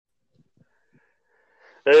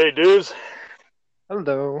Hey, dudes.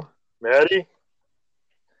 Hello. Maddie.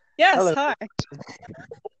 Yes, Hello. hi.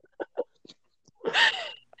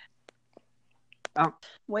 Um,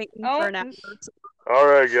 Waiting Oh, for an hour. All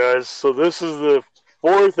right, guys. So this is the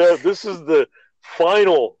this is the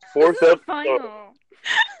final this fourth is the episode final.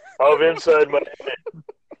 of Inside My.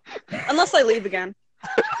 Unless I leave again.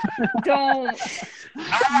 Don't.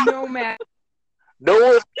 No, Matt. No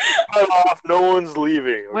one's cut off. No one's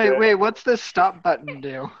leaving. Okay? wait, what's this stop button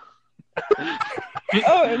do?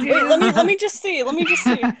 Oh, wait, let me just see. Let me just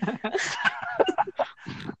see.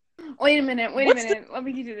 Wait a minute. What's Let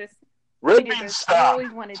me do this. Red do bean this. I stop.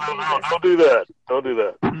 always wanted to So do no, this. don't do that. Don't do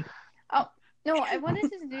that. No, I wanted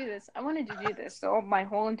to do this. So my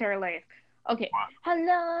whole entire life. Okay.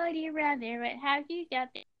 Hello, dear brother. What have you got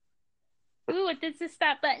there? Ooh, what does the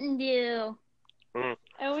stop button do? Hmm.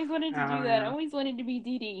 I always wanted to do that. I always wanted to be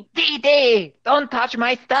Dee Dee. DD, don't touch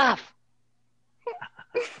my stuff.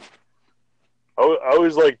 I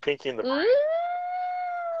always like Pinky in the Brain. Ooh.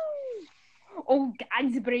 Oh,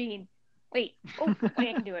 God's brain. Wait, I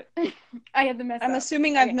can do it. I have the mess I'm up.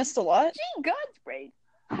 assuming I've missed a lot. Gee, God's brain.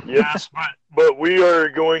 Yes, but we are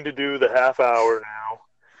going to do the half hour now,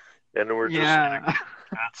 and we're just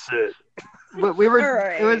that's it. But we were.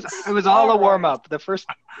 Alright. It was all a Alright. warm up. It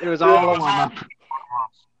was all a warm up.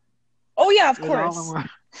 Oh yeah, of course.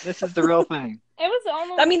 This is the real thing. It was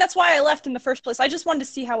almost. I mean, that's why I left in the first place. I just wanted to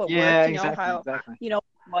see how it Yeah, worked. exactly.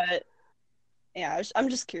 What. Yeah, I'm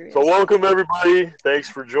just curious. So welcome everybody. Thanks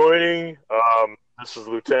for joining. This is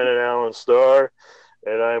Lieutenant Alan Starr,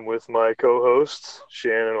 and I'm with my co-hosts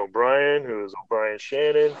Shannon O'Brien, who is O'Brien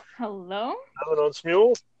Shannon, Hello. Alan on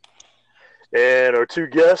Smule, and our two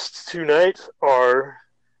guests tonight are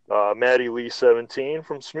Maddie Lee 17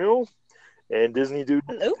 from Smule and Disney Dude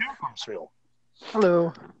 2 Hello. from Smule. Hello.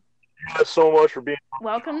 Thank you guys so much for being.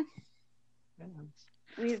 Welcome.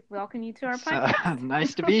 We welcome you to our podcast.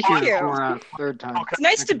 Nice to be Thank here you. for a third time. It's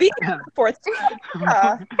nice to be here for the fourth time.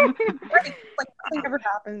 Yeah. Like nothing ever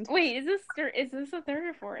happened. Wait, is this a third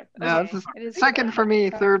or fourth? No, Okay, this it is second for me,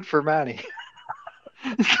 third for Maddie.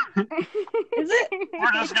 Is it?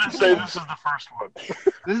 We're just gonna say this is the first one.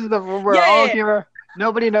 This is we're Yeah, all yeah. here.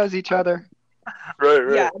 Nobody knows each other. Right.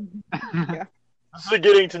 Yeah. This is a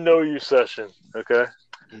getting to know you session. Okay.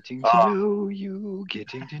 Getting to know you,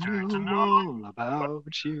 getting to know all about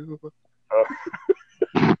you.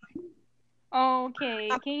 Okay,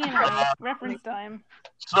 King and I reference time.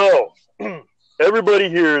 So everybody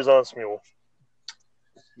here is on Smule.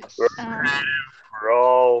 Yes. We're creative. We're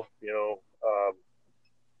all,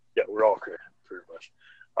 we're all creative, pretty much.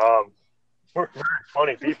 We're very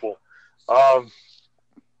funny people.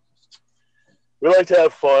 We like to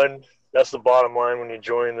have fun. That's the bottom line when you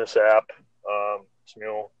join this app.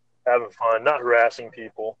 Smule, having fun, not harassing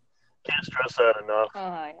people. Can't stress that enough.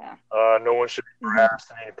 Oh yeah. No one should be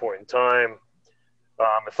harassed at any point in time.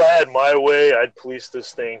 If I had my way, I'd police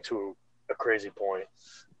this thing to a crazy point.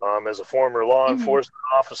 As a former law enforcement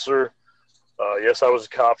officer, yes, I was a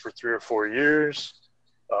cop for 3 or 4 years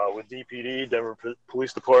with DPD, Denver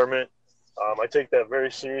Police Department. I take that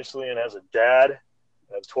very seriously, and as a dad,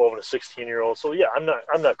 I have a 12 and a 16-year-old. So yeah, I'm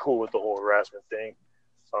not cool with the whole harassment thing.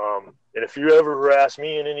 And if you ever harass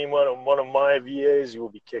me in any one of my VAs, you will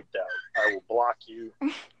be kicked out. I will block you.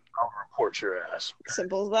 I'll report your ass.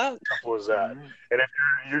 Simple as that. Simple as that. And if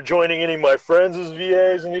you're joining any of my friends as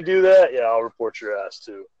VAs and you do that, yeah, I'll report your ass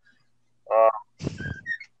too.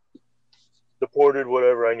 Deported,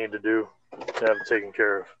 whatever I need to do to have it taken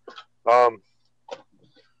care of.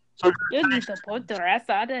 So You need to put the rest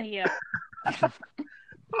out of here.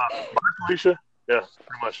 Felicia? Yeah,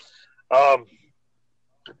 pretty much.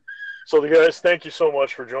 So the guys, thank you so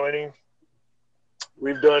much for joining.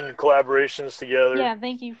 We've done collaborations together. Yeah,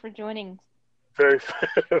 thank you for joining. Very,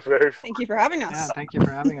 very. Thank you for having us. Yeah, thank you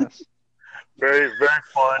for having us. Very, very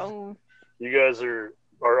fun. Oh, You guys are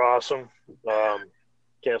awesome.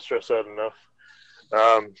 Can't stress that enough.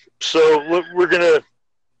 So we're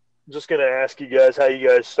just gonna ask you guys how you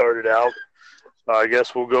guys started out. I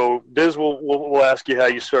guess we'll go. Diz, we'll ask you how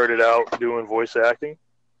you started out doing voice acting.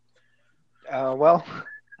 Well,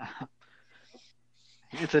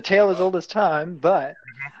 it's a tale as old as time, but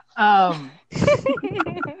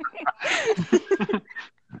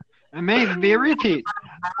it may even be a repeat.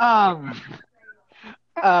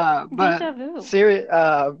 Deja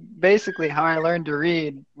vu. Basically, how I learned to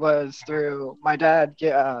read was through my dad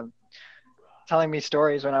telling me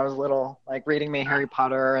stories when I was little, like reading me Harry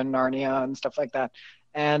Potter and Narnia and stuff like that.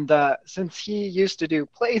 And since he used to do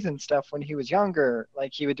plays and stuff when he was younger,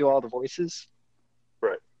 like he would do all the voices.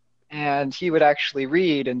 Right. And he would actually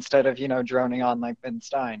read instead of, droning on like Ben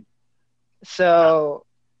Stein. So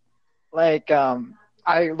like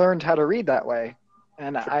I learned how to read that way,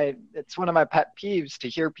 and it's one of my pet peeves to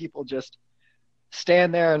hear people just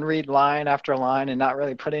stand there and read line after line and not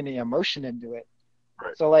really put any emotion into it.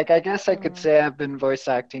 Right. So like I guess I could say I've been voice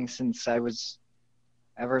acting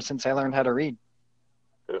ever since I learned how to read.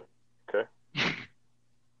 Yeah. Okay.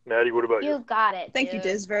 Maddie, what about you? You got it. Thank you, dude.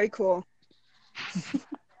 Diz. Very cool.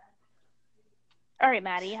 All right,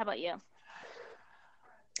 Maddie, how about you?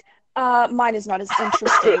 Mine is not as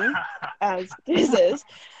interesting as Diz is.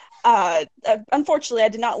 Unfortunately, I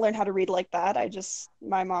did not learn how to read like that.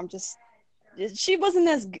 My mom she wasn't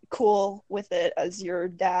as cool with it as your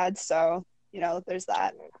dad, so there's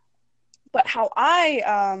that. But how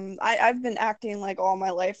I've been acting like all my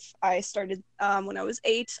life. I started when I was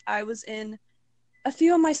 8. I was in a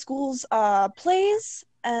few of my school's plays,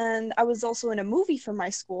 and I was also in a movie for my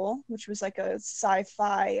school, which was like a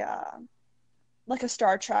sci-fi, like a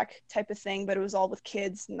Star Trek type of thing, but it was all with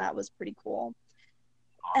kids, and that was pretty cool.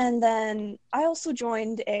 And then I also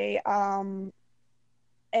joined a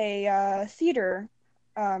theater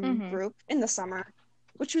group in the summer,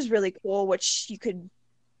 which was really cool, which you could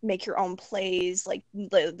make your own plays, like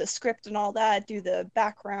the script and all that, do the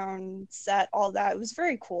background set, all that. It was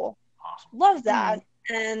very cool. Awesome. Love that.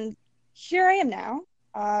 And here I am now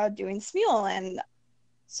doing Smule, and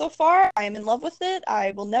so far I am in love with it.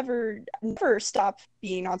 I will never stop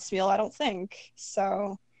being on Smule, I don't think.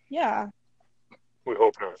 So yeah. We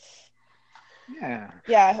hope not.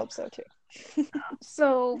 Yeah, I hope so too.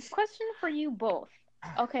 So, question for you both.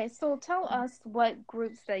 Okay, so tell us what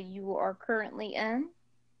groups that you are currently in.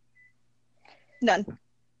 None.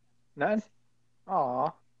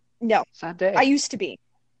 Aw. No. Sad day. I used to be.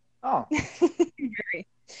 Oh. Very.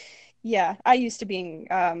 Yeah, I used to be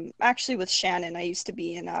actually with Shannon. I used to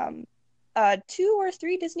be in 2 or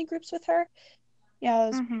 3 Disney groups with her.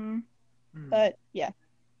 Yeah, but yeah,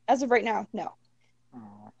 as of right now, no.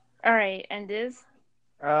 Aw. All right, and Diz?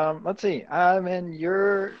 Let's see. I'm in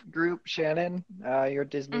your group, Shannon. Your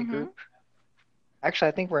Disney group. Actually,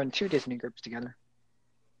 I think we're in 2 Disney groups together.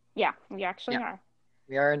 Yeah, we actually are.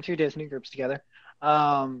 We are in 2 Disney groups together.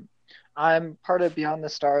 I'm part of Beyond the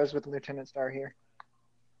Stars with Lieutenant Star here.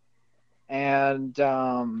 And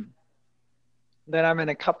then I'm in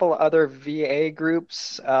a couple other VA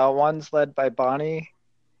groups. One's led by Bonnie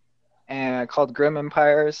and called Grim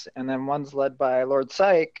Empires, and then one's led by Lord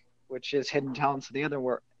Psych, which is Hidden Talents of the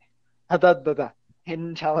Underworld.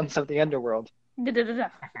 Hidden Talents of the Underworld.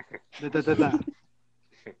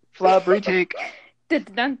 Flub retake.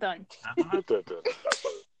 Dun dun.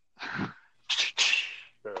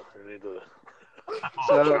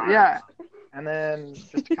 So yeah, and then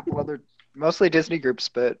just a couple other, mostly Disney groups,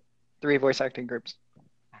 but 3 voice acting groups.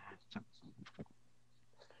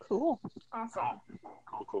 Cool. Awesome.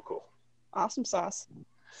 Cool. Awesome sauce.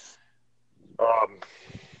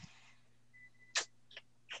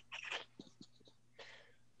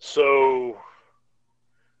 So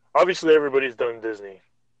obviously everybody's done Disney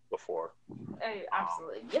before.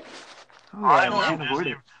 Absolutely. Yep. Oh, I yeah, love can't avoid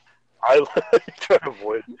Disney. it. I try to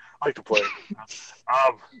avoid. I like to play.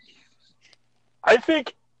 I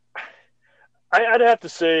think I'd have to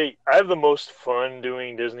say I have the most fun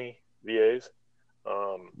doing Disney VAs.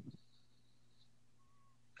 I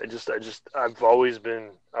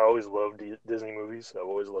always loved Disney movies. I've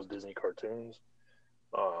always loved Disney cartoons.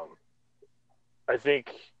 I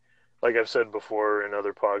think, like I've said before in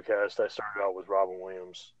other podcasts, I started out with Robin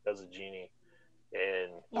Williams as a genie,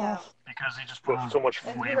 and because he just put so much As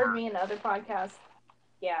you flavor. heard me in other podcasts,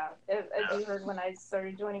 as you heard when I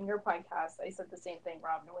started joining your podcast, I said the same thing,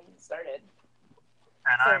 Robin, when you started.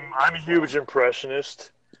 And I'm a huge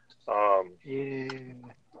impressionist. Yeah.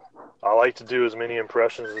 I like to do as many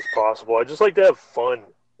impressions as possible. I just like to have fun,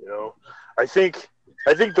 I think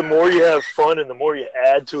the more you have fun and the more you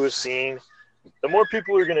add to a scene, the more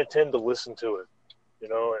people are going to tend to listen to it,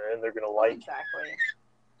 and they're going to like it. Exactly.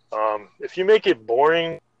 If you make it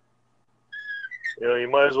boring, you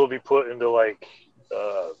might as well be put into like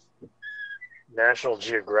National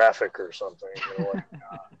Geographic or something,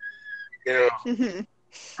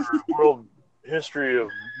 world history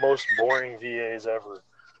of most boring VAs ever.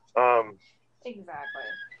 Exactly.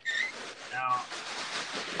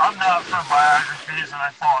 I'm not for biographies, and I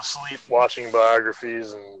fall asleep watching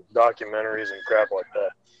biographies and documentaries and crap like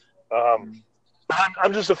that.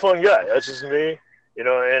 I'm just a fun guy. That's just me, and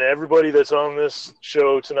everybody that's on this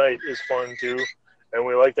show tonight is fun too, and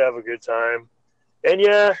we like to have a good time. And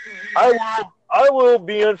yeah, I will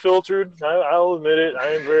be unfiltered. I'll admit it. I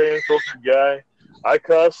am a very unfiltered guy. I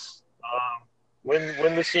cuss.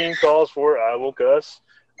 When the scene calls for it, I will cuss.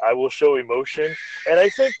 I will show emotion, and I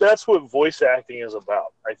think that's what voice acting is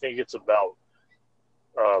about. I think it's about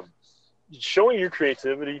showing your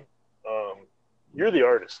creativity. You're the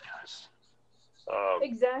artist, guys.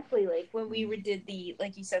 Exactly, like when we did the,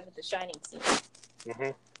 like you said, with the Shining scene.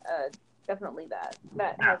 Mm-hmm. Definitely that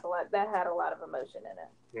has a lot, that had a lot of emotion in it.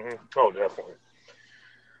 Mm-hmm. Oh, definitely.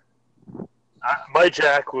 My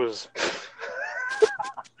Jack was.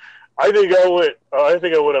 I think I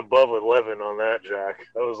went above 11 on that Jack.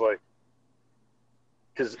 I was like,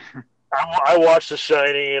 because I watched The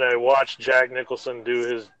Shining and I watched Jack Nicholson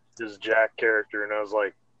do his Jack character, and I was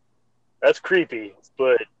like, that's creepy,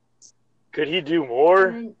 but could he do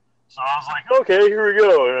more? So I was like, okay, here we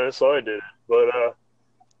go, and so I did it. But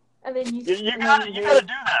and then you gotta do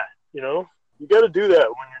that, you know. You gotta do that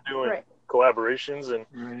when you're doing collaborations and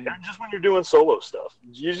just when you're doing solo stuff.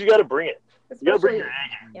 You gotta bring it. You gotta bring your A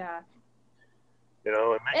game. Yeah. You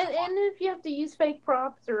know, and if you have to use fake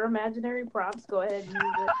props or imaginary props, go ahead and use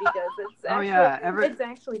it because it's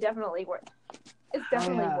actually definitely worth. It's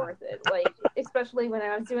definitely worth it. Like especially when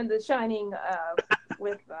I was doing The Shining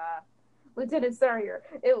with Lieutenant Sawyer,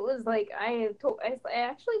 it was like I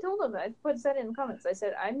actually told him, I said it in the comments. I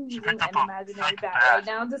said I'm using an imaginary bat right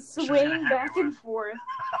now to swing back and forth,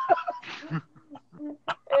 and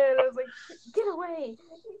I was like, get away.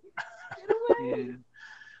 Yeah.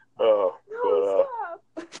 Oh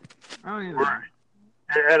yeah.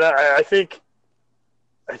 And I think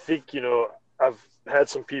you know, I've had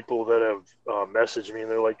some people that have messaged me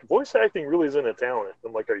and they're like, voice acting really isn't a talent.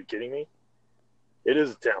 I'm like, are you kidding me? It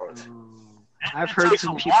is a talent. I've heard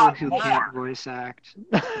some people who can't voice act.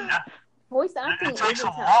 Voice acting it takes a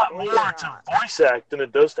lot more to voice act than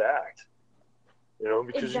it does to act. You know,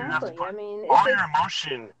 because you have to put all your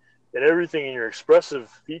emotion and everything in your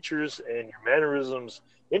expressive features and your mannerisms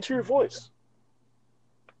into your voice.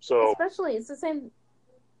 So especially, it's the same.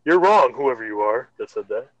 You're wrong, whoever you are that said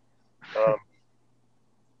that.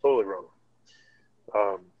 Totally wrong.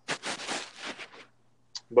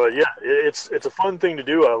 But yeah, it's a fun thing to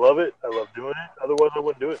do. I love it. I love doing it. Otherwise, I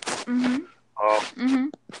wouldn't do it. Mm-hmm.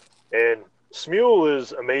 And Smule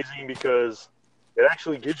is amazing because it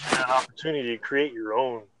actually gives you that opportunity to create your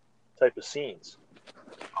own type of scenes.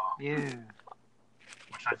 Which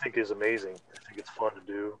I think is amazing. I think it's fun to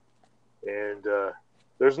do. And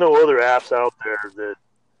there's no other apps out there that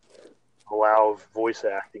allow voice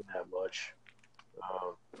acting that much.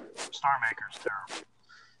 Star Maker's terrible.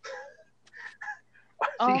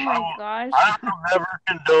 Oh my gosh. I will never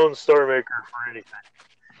condone Star Maker for anything.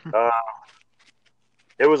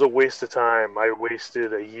 It was a waste of time. I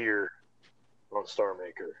wasted a year on Star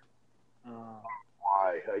Maker.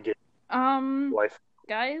 Why? I get life.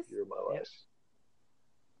 Guys? My life.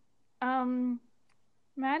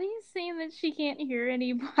 Maddie's saying that she can't hear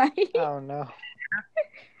anybody. Oh no.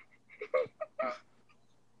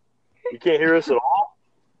 You can't hear us at all?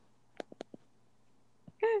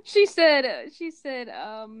 She said she can't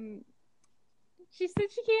hear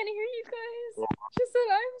you guys. She said,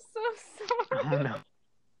 I'm so sorry. Oh no.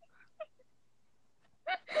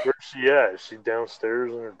 Where's she at? Is she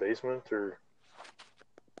downstairs in her basement or?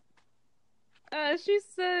 She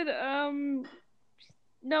said,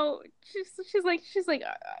 no. She's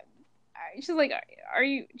like, are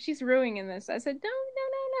you? She's ruining this. I said, no,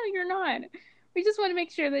 you're not. We just want to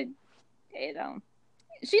make sure that, you know,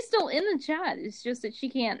 she's still in the chat. It's just that she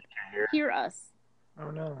can't hear us. Oh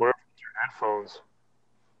no. What if it's your headphones?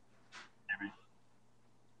 Maybe.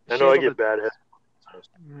 I know I get bad headphones.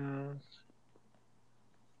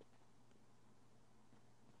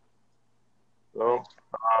 Well,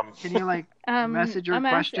 can you like message her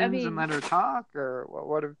questions and let her talk, or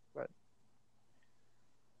what?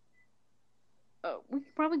 We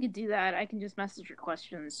probably could do that. I can just message her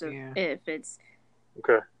questions. So if it's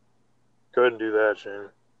okay, go ahead and do that, Shannon.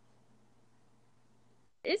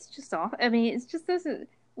 It's just off. I mean, it's just this.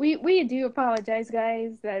 We do apologize,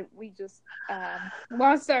 guys, that we just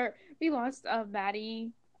lost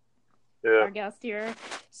Maddie, our guest here.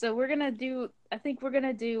 So we're gonna do. I think we're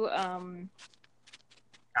gonna do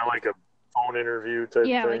kind of like a phone interview type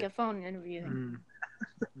thing. Yeah, like a phone interview.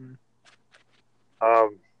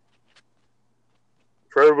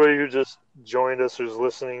 For everybody who just joined us, who's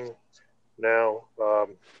listening now,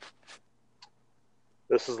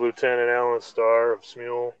 this is Lieutenant Alan Starr of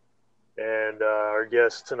Smule, and our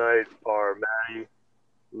guests tonight are Maddie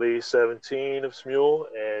Lee 17 of Smule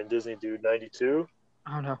and Disney Dude 92.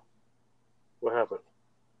 Oh no. What happened?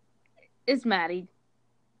 It's Maddie.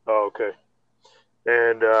 Oh, okay.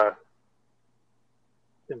 And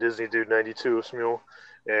Disney Dude 92 of Smule,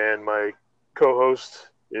 and my co-host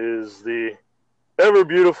is the ever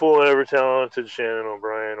beautiful and ever talented Shannon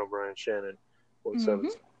O'Brien, Shannon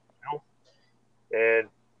 117. And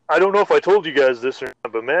I don't know if I told you guys this or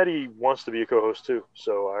not, but Maddie wants to be a co-host too,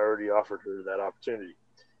 so I already offered her that opportunity.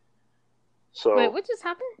 So wait, what just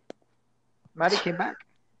happened? Maddie came back.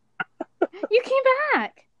 You came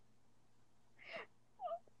back.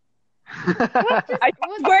 I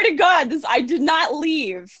swear to God, I did not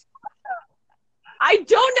leave. I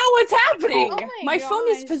don't know what's happening. Oh my phone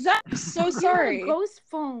is possessed. So sorry. You have a ghost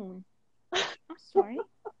phone. I'm sorry.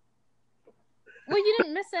 Well, you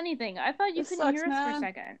didn't miss anything. I thought you couldn't hear us for a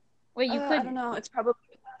second. Wait, you couldn't? I don't know. It's probably.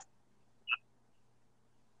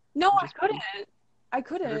 No, I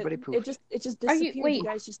couldn't. It just disappeared. Wait, you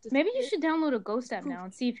guys just maybe you should download a ghost app now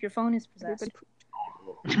and see if your phone is possessed.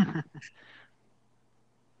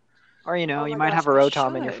 Or you might have a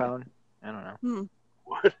Rotom in your phone. I don't know.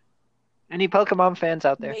 What? Any Pokemon fans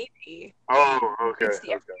out there? Maybe. Oh, okay.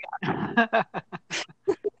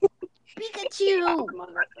 Pikachu!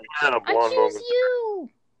 I choose you!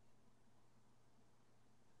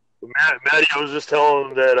 Maddie, I was just telling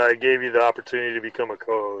them that I gave you the opportunity to become a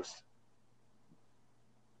co-host.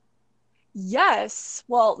 Yes.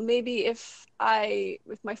 Well, maybe if my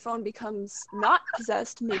phone becomes not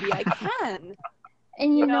possessed, maybe I can.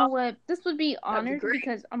 And you know what? This would be honored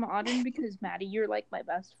because Maddie, you're like my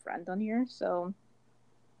best friend on here, so.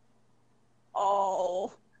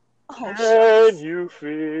 Oh. Can you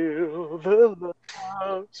feel the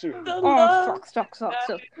love too? Sucks.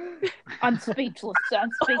 I'm speechless. Oh,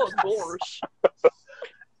 gosh.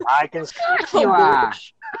 I can see you are.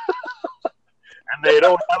 And they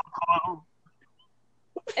don't have a clue.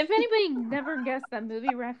 If anybody never guessed that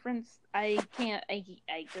movie reference, I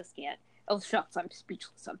just can't. Oh, shucks, I'm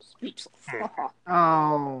speechless.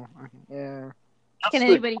 Oh, yeah. Can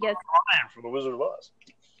anybody guess? Lion from The Wizard of Oz.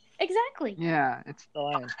 Exactly. Yeah, it's the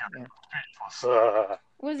lion. Yeah.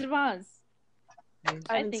 Wizard of Oz. I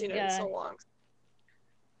haven't seen it in so long.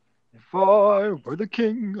 If I were the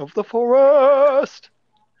king of the forest.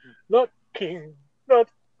 Not king. Not.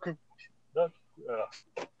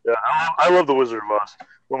 Yeah, I love The Wizard of Oz.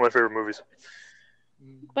 One of my favorite movies.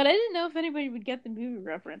 But I didn't know if anybody would get the movie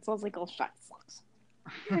reference. I was like, oh, shucks.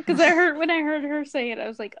 Because when I heard her say it, I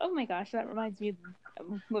was like, oh my gosh, that reminds me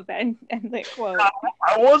of that and that quote.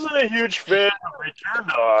 I wasn't a huge fan of Return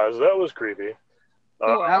to Oz. That was creepy.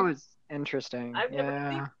 That was interesting. I've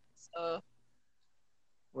never seen it,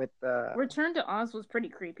 with Return to Oz was pretty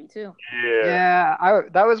creepy too. Yeah.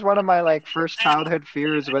 That was one of my first childhood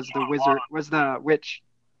fears was the witch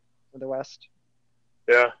of the West.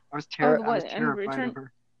 Yeah. I was terrified of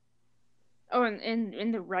her. Oh,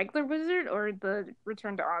 in the regular Wizard or the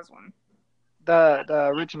Return to Oz one? The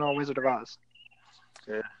original Wizard of Oz.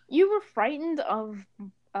 Yeah. You were frightened of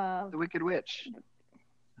the Wicked Witch.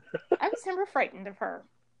 I was never frightened of her.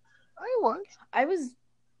 I was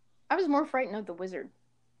more frightened of the wizard.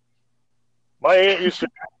 My aunt used to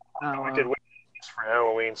Wicked Witch for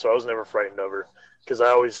Halloween, so I was never frightened of her because I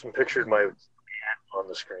always pictured my aunt on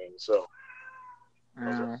the screen. So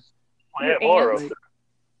my aunt Laura up there.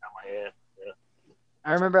 My aunt. Yeah.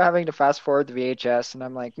 I remember having to fast forward the VHS, and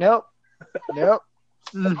I'm like, nope.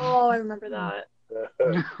 Oh, I remember that.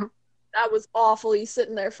 That was awful. You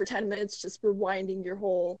sitting there for 10 minutes just rewinding your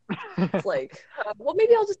whole. It's like, well,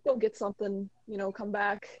 maybe I'll just go get something. Come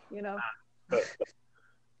back.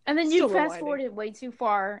 And then you fast forwarded way too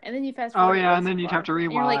far, and then you fast forward. Oh yeah, and then you'd have to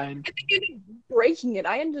rewind. Breaking it.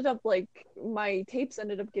 I ended up my tapes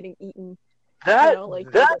ended up getting eaten. That's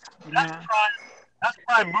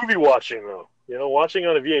prime movie watching though. Watching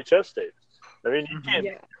on a VHS tape. I mean, you can't.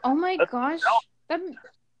 Yeah. Oh my gosh,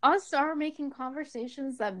 us are making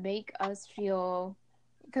conversations that make us feel,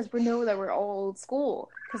 because we know that we're all old school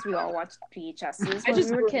because we all watched VHSs when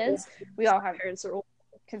we were kids. We all have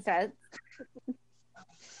cassettes.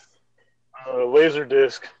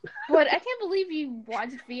 Laserdisc. But I can't believe you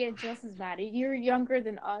watched VHSs, Maddie. You're younger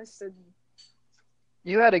than us, and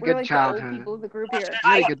you had a good childhood. The old people of the group here.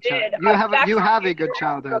 You have a good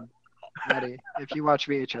childhood, Maddie. If you watch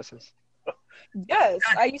VHSs. Yes,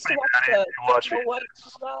 I used to watch the. What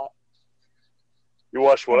was that? You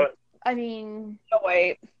watched what? I mean. Oh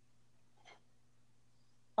wait.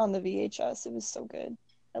 On the VHS, it was so good.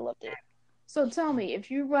 I loved it. So tell me, if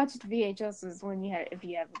you watched VHSs if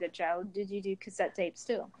you have a good child, did you do cassette tapes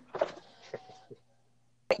too?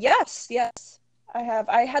 Yes, I have.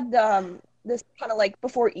 I had this kind of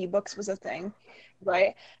before ebooks was a thing,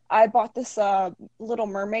 right? I bought this Little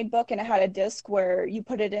Mermaid book, and it had a disc where you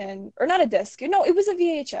put it in, or not a disc. No, it was a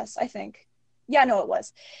VHS, I think. Yeah, no, it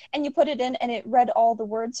was. And you put it in, and it read all the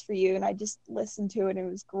words for you, and I just listened to it, and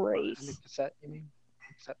it was great. The cassette, you mean?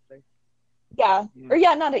 Cassette thing? Yeah. Or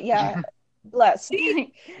not it. Yeah, less.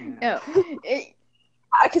 No,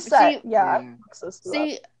 I cassette.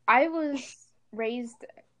 See, I was raised.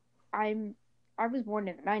 I was born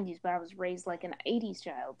in the 90s, but I was raised like an 80s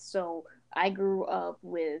child. So I grew up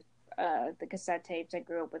with the cassette tapes. I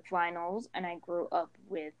grew up with vinyls, and I grew up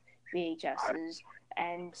with VHSs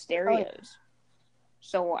and stereos.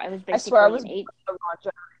 So I was basically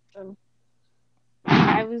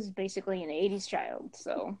I was basically an 80s child.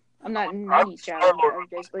 So I'm not an 90s child. I was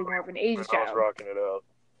basically more of an 80s child. I was rocking it out.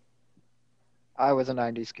 I was a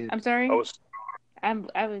 90s kid. I'm sorry? I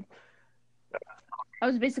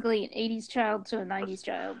was basically an 80s child to a 90s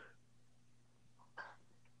child.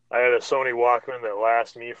 I had a Sony Walkman that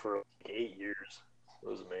lasted me for like 8 years. It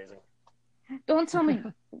was amazing. Don't tell me.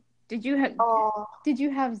 Did you have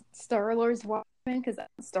Star-Lord's Walkman? Because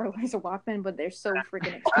Star-Lord's a Walkman, but they're so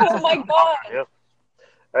freaking expensive. Oh my god! Yep.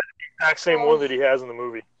 That's the exact same one that he has in the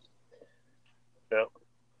movie. Yep.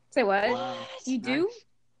 Say what? Wow. You do?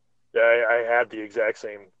 Yeah, I had the exact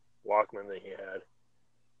same Walkman that he had.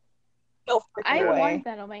 I want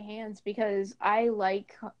that on my hands because I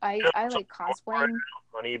like cosplaying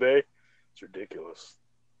on eBay. It's ridiculous.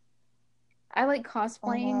 I like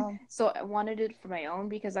cosplaying, so I wanted it for my own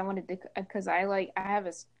because I have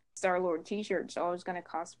a Star-Lord t-shirt, so I was gonna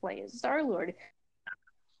cosplay as Star-Lord.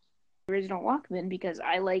 Original Walkman because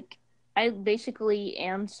I basically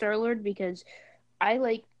am Star-Lord because I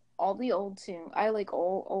like all the old tunes. I like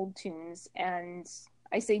all old tunes, and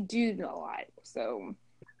I say dude a lot, so.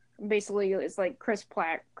 Basically, it's like Chris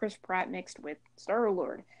Pratt mixed with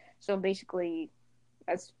Star-Lord. So basically,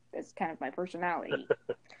 that's kind of my personality.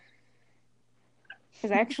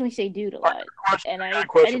 Because I actually say "dude" a lot, and I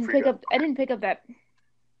didn't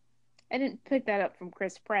pick that up from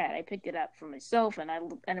Chris Pratt. I picked it up from myself, and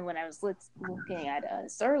when I was looking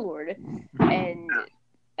at Star-Lord, and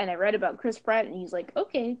I read about Chris Pratt, and he's like,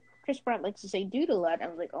 okay, Chris Pratt likes to say "dude" a lot. I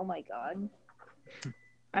was like, oh my god,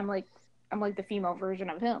 I'm like the female version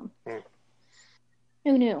of him.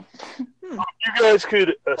 Who knew? You guys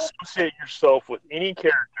could associate yourself with any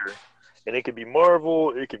character, and it could be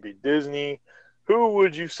Marvel, it could be Disney. Who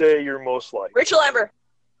would you say you're most like? Rachel Amber.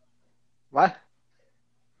 What?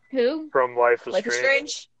 Who? From Life is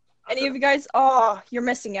Strange. Any of you guys? Oh, you're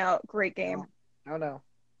missing out. Great game. No.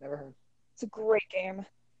 Never heard. It's a great game.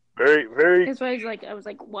 Very, very. That's why I was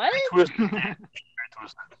like, what? Twisted.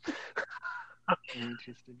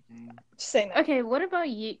 Interesting game. Just saying that. Okay, what about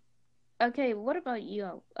you?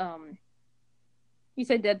 You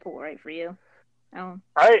said Deadpool, right, for you?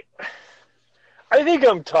 I think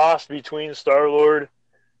I'm tossed between Star-Lord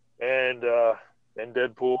and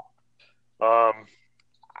Deadpool. I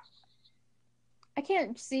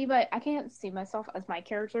can't see myself as my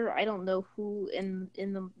character. I don't know who in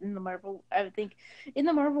the Marvel. I would think in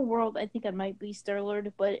the Marvel world, I think I might be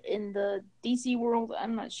Star-Lord, but in the DC world,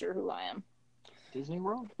 I'm not sure who I am. Disney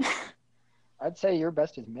World? I'd say your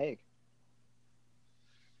best is Meg.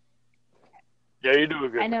 Yeah, you do a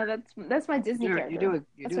good. I know that's my Disney character.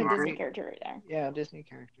 That's my Disney character right there. Yeah, Disney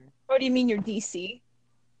character. What do you mean you're DC?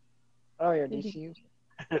 Oh, you're DC.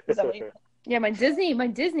 Is that what you mean? Yeah, my Disney is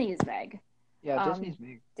Meg. Yeah, Disney's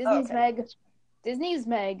Meg. Disney's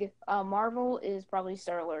Meg. Marvel is probably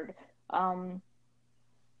Star-Lord.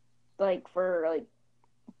 Like for like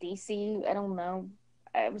DC, I don't know.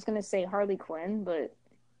 I was gonna say Harley Quinn, but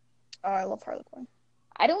I love Harley Quinn.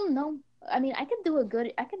 I don't know. I mean, I can do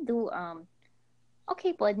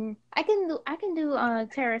okay, Blooden. I can do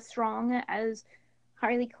Tara Strong as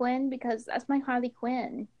Harley Quinn because that's my Harley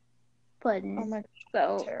Quinn. Blooden. Oh my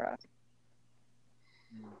God, so Tara.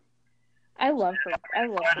 I love her. I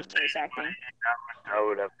love her voice acting. I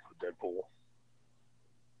would have to put Deadpool.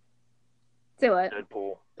 Say what?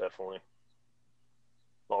 Deadpool, definitely.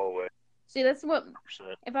 All the way. See, that's what. 100%.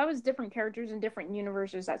 If I was different characters in different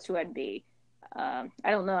universes, that's who I'd be. I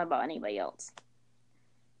don't know about anybody else.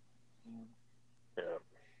 Yeah.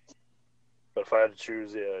 But if I had to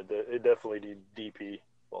choose, yeah, it definitely DP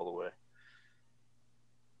all the way.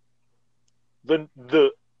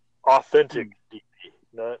 The authentic DP,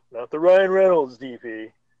 not the Ryan Reynolds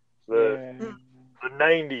DP, the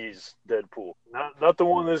 90s Deadpool, not the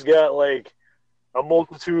one that's got like a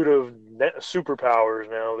multitude of superpowers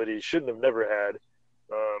now that he shouldn't have never had.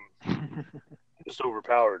 Just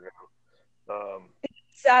overpowered now.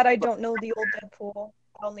 It's sad I don't know the old Deadpool.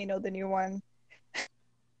 I only know the new one.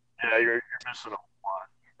 Yeah, you're missing a lot.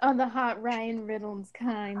 Oh, the hot Ryan Reynolds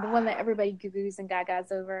kind, the one that everybody goo-goos and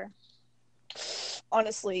gagas over.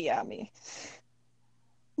 Honestly, yeah, me.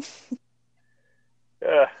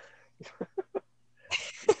 Yeah.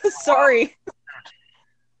 Sorry.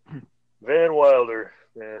 Van Wilder.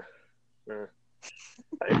 Yeah.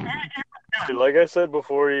 Like I said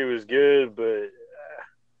before, he was good, but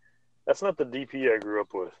that's not the DP I grew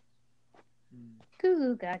up with.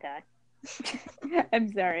 Goo gaga.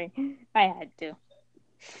 I'm sorry. I had to.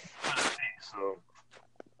 So,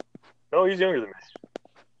 no, he's younger than me.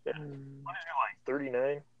 Yeah. What is he, like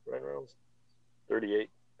 39? Right around 38,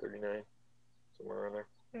 39, somewhere around there.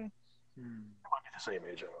 It might be the same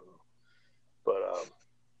age, I don't know. But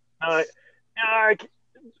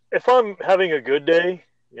if I'm having a good day,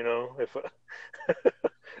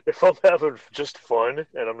 if I'm having just fun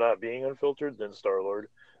and I'm not being unfiltered, then Star-Lord.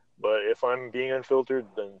 But if I'm being unfiltered,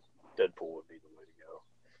 then Deadpool would be the way to go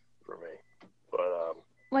for me. But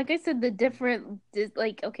like I said, the different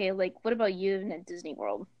what about you in a Disney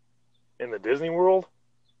World? In the Disney World,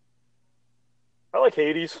 I like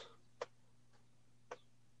Hades.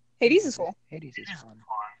 Hades is cool. Hades is fun.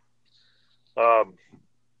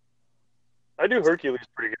 I do Hercules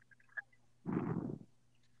pretty good.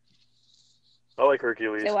 I like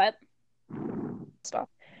Hercules. Say what? Stop.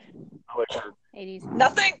 I like Hades.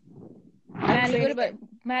 Nothing.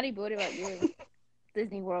 Maddie, what about you?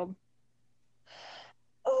 Disney World.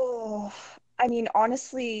 Oh, I mean,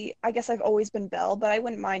 honestly, I guess I've always been Belle, but I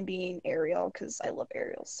wouldn't mind being Ariel because I love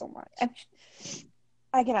Ariel so much.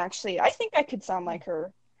 I think I could sound like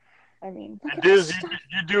her. I mean, you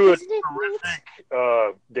do a terrific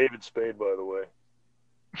David Spade, by the way.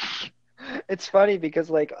 It's funny because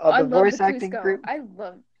like the voice acting group.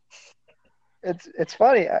 It's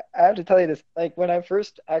funny. I have to tell you this. Like when I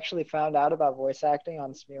first actually found out about voice acting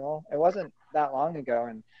on Smule, it wasn't that long ago,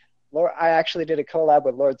 and I actually did a collab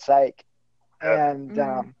with Lord Syke, and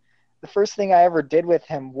the first thing I ever did with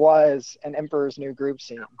him was an Emperor's New Groove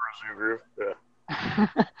scene. Emperor's New Groove, yeah.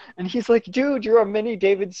 And he's like, "Dude, you're a mini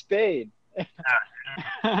David Spade."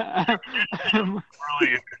 Yeah, you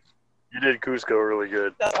did Cusco really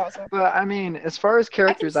good. That's awesome. But I mean, as far as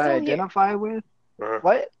characters I identify with,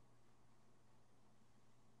 what?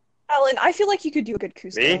 Alan, I feel like you could do a good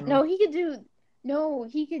Cusco. Me? No, he could do.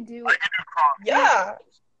 I can do Kronk. Yeah.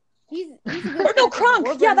 He's a good. Or no,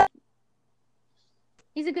 Kronk. Yeah,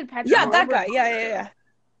 he's a good Patrick. Yeah, that guy. Yeah.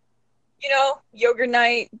 Yogurt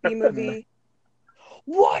Night, B-movie.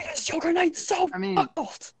 Why is Yogurt Night so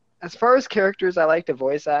old? As far as characters I like to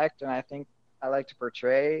voice act and I think I like to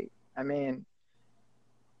portray, I mean,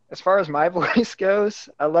 as far as my voice goes,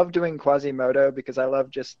 I love doing Quasimodo because I love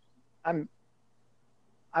I'm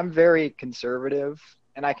very conservative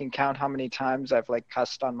and I can count how many times I've like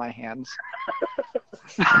cussed on my hands.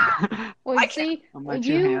 Well, see, on my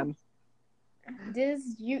two hands.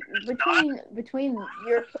 Between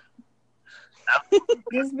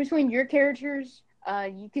your characters,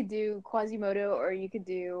 you could do Quasimodo, or you could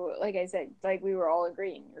do, like I said, like we were all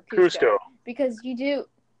agreeing, or Cusco. Because you do,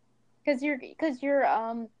 because you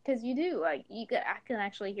do, like I can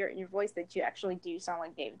actually hear it in your voice that you actually do sound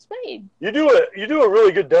like David Spade. You do a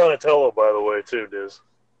really good Donatello, by the way, too, Diz.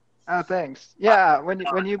 Oh, thanks. Yeah,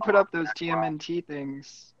 when you put up those TMNT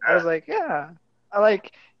things, I was like, yeah, I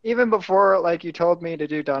like. Even before, like, you told me to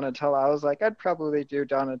do Donatello, I was like, I'd probably do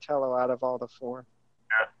Donatello out of all the four.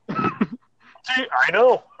 Yeah. See, I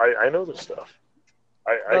know this stuff.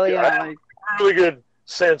 I have a really good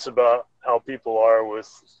sense about how people are with,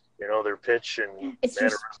 their pitch and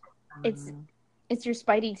mannerism. It's your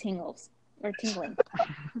Spidey tingles or tingling.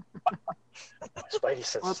 Spidey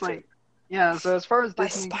senses. Well, it's like, yeah. So as far as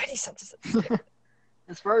Disney, my Spidey senses.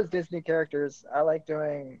 As far as Disney characters, I like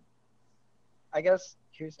doing. I guess.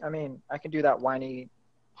 I mean, I can do that whiny,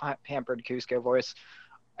 pampered Cusco voice,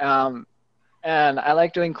 and I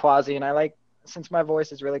like doing Quasi, and since my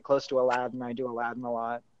voice is really close to Aladdin, I do Aladdin a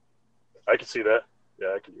lot. I can see that.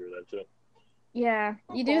 Yeah, I can hear that too. Yeah,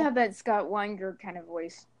 you do have that Scott Weinger kind of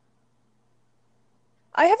voice.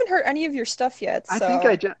 I haven't heard any of your stuff yet. So,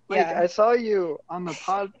 I think I saw you on the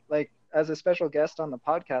pod, like as a special guest on the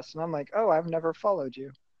podcast, and I'm like, oh, I've never followed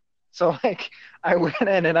you. So, like, I went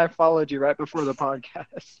in and I followed you right before the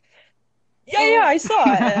podcast. Yeah, I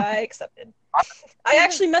saw it. I accepted. I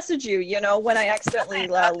actually messaged you, when I accidentally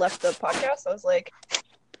left the podcast. I was like,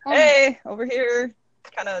 hey, over here,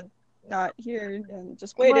 kind of not here, and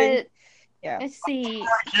just waited. Yeah. Let's see.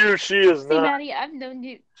 She is not. Maddie, I've known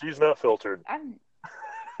you. She's not filtered. I've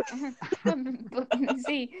known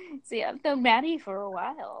Maddie for a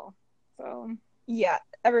while. So. Yeah,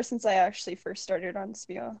 ever since I actually first started on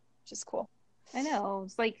Spio. Which is cool. I know.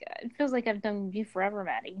 It's like, it feels like I've known you forever,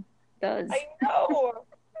 Maddie. It does. I know.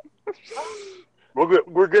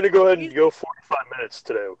 We're going to go ahead and go 45 minutes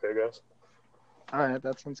today, okay, guys? All right,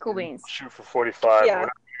 that sounds cool. Good. Beans. Shoot for 45. Yeah. We're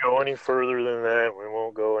not going to go any further than that. We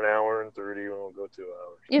won't go an hour and 30. We won't go 2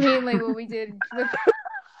 hours. You mean like what we did with...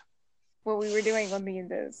 what we were doing on me and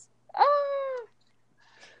this.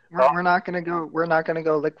 We're not gonna go. We're not gonna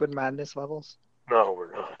go Liquid Madness levels. No,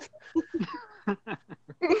 we're not.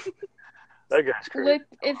 That guy's crazy.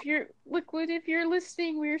 Liquid, if you're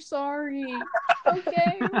listening, we're sorry.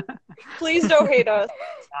 Okay. Please don't hate us.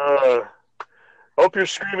 Hope you're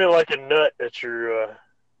screaming like a nut at your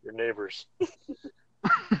neighbors.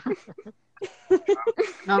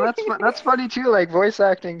 No, that's funny too. Like voice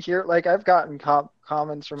acting here. Like I've gotten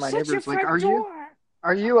comments from my neighbors. Like, are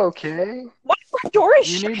you okay? What door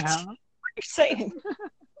is you shut? Need help? What are you saying?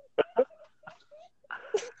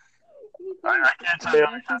 I can't tell you.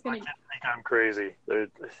 I think I'm crazy. They're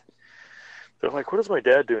like, what is my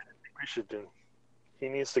dad doing? I think we should do. He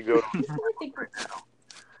needs to go.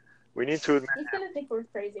 We need to admit. He's gonna think we're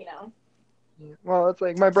crazy now. Well, it's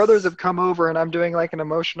like my brothers have come over and I'm doing like an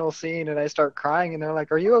emotional scene and I start crying and they're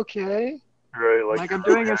like, "Are you okay?" Right, like I'm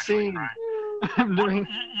doing a scene. Right. I'm doing.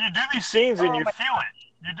 You do these scenes and you feel it.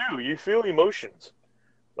 You do. You feel emotions.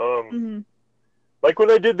 Like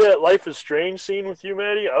when I did that Life is Strange scene with you,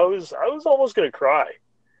 Maddie, I was almost gonna cry.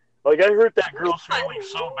 Like I hurt that girl's feelings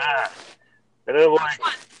so bad, and then like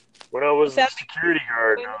when I was the security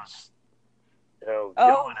guard, and I was,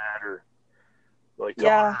 yelling at her, like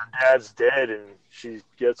telling her dad's dead, and she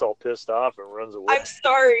gets all pissed off and runs away. I'm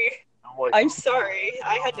sorry. I'm sorry.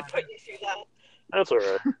 I had to put you through that. That's all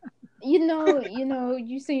right. You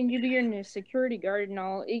you saying you be in a security guard and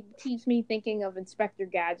all, it keeps me thinking of Inspector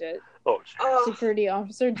Gadget. Oh, Security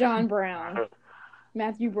Officer John Brown.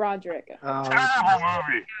 Matthew Broderick. Terrible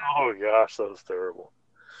movie. Oh gosh, that was terrible.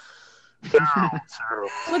 Terrible.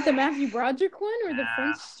 What, the Matthew Broderick one or the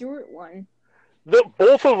French Stewart one?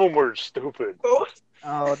 Both of them were stupid. Both?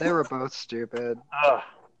 Oh, they were both stupid.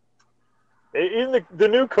 In the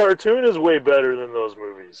new cartoon is way better than those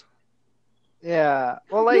movies. Yeah.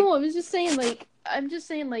 Well, like. No, I'm just saying,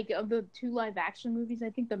 of the two live action movies, I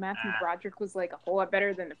think the Matthew Broderick was like a whole lot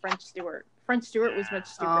better than the French Stewart. French Stewart was much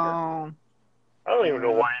stupider. Oh. I don't even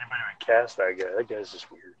know why anybody would cast that guy. That guy's just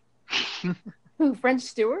weird. Who, French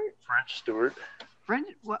Stewart? French Stewart. French?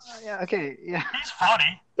 Well, yeah. Okay. Yeah. He's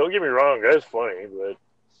funny. Don't get me wrong, guy's funny, but.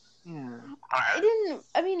 Yeah.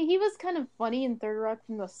 He was kind of funny in Third Rock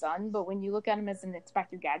from the Sun, but when you look at him as an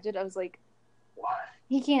Inspector Gadget, I was like, why?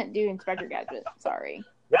 He can't do Inspector Gadget. Sorry.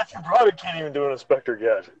 Matthew Broderick can't even do an Inspector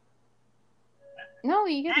Gadget. No,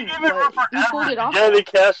 he couldn't. He pulled it off. Yeah, they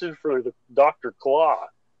casted for the Dr. Claw.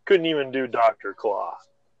 Couldn't even do Dr. Claw.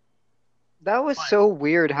 That was so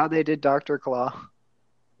weird how they did Dr. Claw.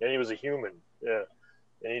 And he was a human. Yeah.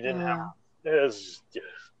 And he didn't have. It was,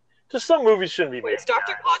 just some movies shouldn't be made. Is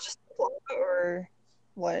Dr. Claw just a claw or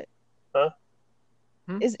what? Huh?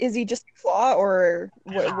 Is he just a claw or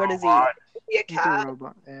what is he? Is he a cat? He's a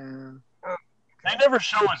robot. Yeah. They never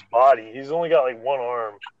show his body. He's only got like one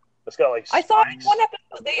arm. It's got like spikes. I thought in one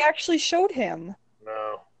episode they actually showed him.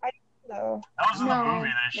 No. No. That was in the movie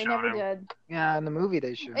they showed never him. did. Yeah, in the movie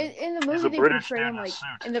they showed. In the movie they portray him like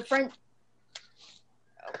in the French.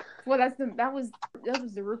 Well, that was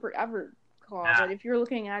the Rupert Everett claw. Yeah. But if you're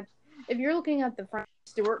looking at the French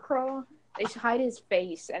Stewart claw, they hide his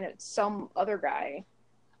face and it's some other guy.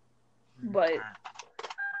 But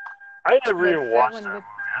I never even watched that movie.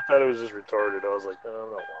 I thought it was just retarded. I was like, no,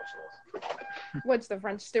 I'm not watching this. What's the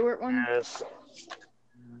French Stewart one? Yes.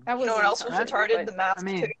 That was. You know what else was retarded? The Mask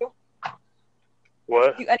 2.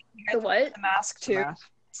 What? The what? The Mask 2.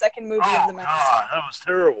 Second movie of The Mask. God, that was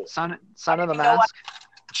terrible. Son of the Mask.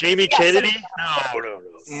 Jamie Kennedy? No.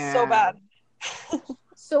 Yeah. So bad.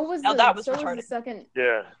 So was that was the second.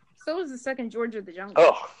 Yeah. So was the second George of the Jungle.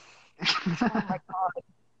 Oh. Oh my God.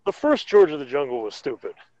 The first George of the Jungle was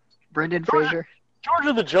stupid. Brendan Fraser. George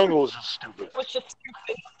of the Jungle was just stupid. It was just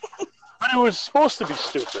stupid. But it was supposed to be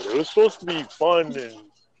stupid. It was supposed to be fun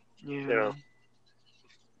and,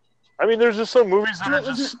 I mean, there's just some movies that are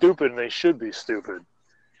just stupid and they should be stupid.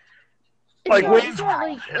 Like Wayne's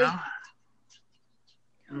World,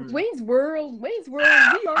 Wayne's World,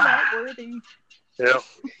 we are not worthy. Yeah.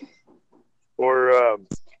 Or,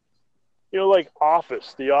 like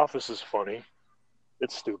Office. The Office is funny.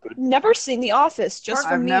 It's stupid. Never seen The Office, just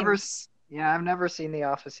for memes. I've never seen The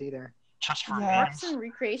Office either. Just for Parks and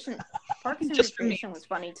Recreation. Parks and Recreation was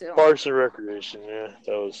funny too. Parks and Recreation, yeah,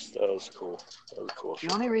 that was cool. That was cool.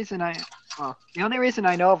 The only reason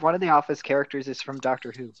I know of one of the Office characters is from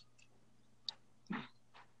Doctor Who.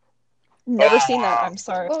 Never seen that. I'm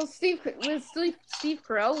sorry. Well, Steve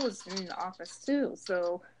Carell was in The Office too,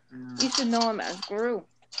 so you should know him as Gru.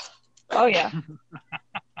 Oh yeah.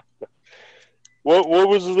 What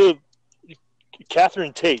was the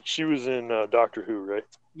Catherine Tate? She was in Doctor Who, right?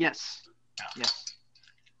 Yes.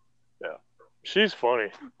 Yeah. She's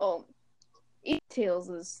funny. Oh, Tales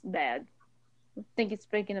is bad. I think it's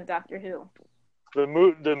speaking of Doctor Who. The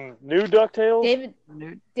new DuckTales?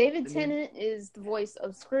 David Tennant is the voice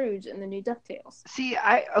of Scrooge in the new DuckTales. See,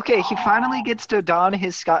 he finally gets to don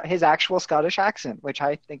his actual Scottish accent, which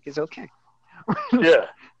I think is okay. Yeah.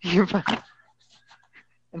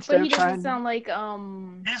 But he doesn't sound like He's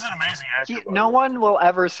an amazing actor. No one will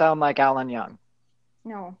ever sound like Alan Young.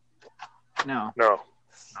 No. No,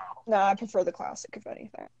 I prefer the classic, if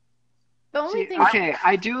anything. The only thing. Okay,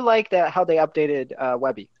 I do like that how they updated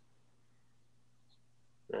Webby.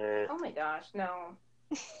 Oh my gosh, no.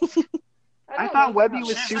 I thought Webby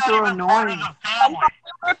was super annoying.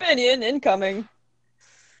 Opinion incoming.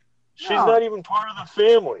 She's not even part of the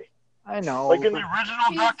family. I know. Like in the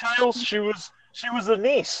original DuckTales, she was the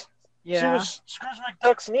niece. Yeah. She was Scrooge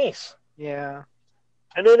McDuck's niece. Yeah.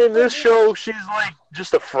 And then in this show, she's like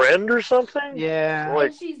just a friend or something. Yeah.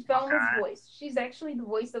 And she's Velma's voice. She's actually the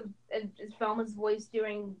voice of Velma's voice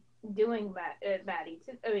doing Maddie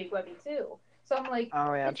too. I mean Webby too. So I'm like,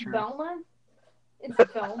 it's true. Velma.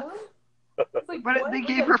 It's Velma. It's like, but they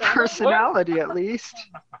gave her personality at least.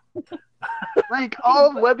 Like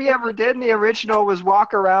all Webby ever did in the original was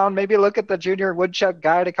walk around, maybe look at the Junior Woodchuck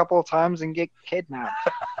guide a couple of times, and get kidnapped.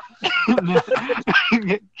 And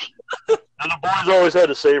the boys always had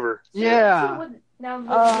to save her. Yeah. Now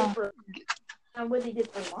what they did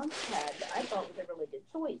for Launchpad, I thought was a really good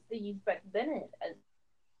choice. They used Beck Bennett as.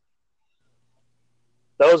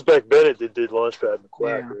 That was Beck Bennett that did Launchpad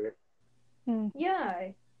McQuack, right?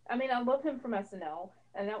 Yeah, I mean, I love him from SNL,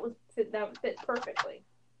 and that fit perfectly.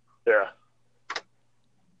 Yeah.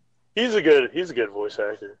 He's a good voice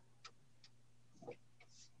actor.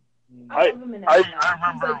 I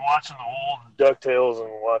remember watching the old DuckTales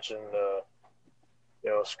and watching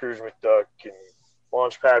Scrooge McDuck and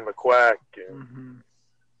Launchpad McQuack and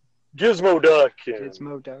Gizmo Duck and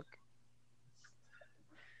Gizmo Duck.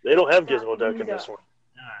 They don't have Gizmo Duck in this one.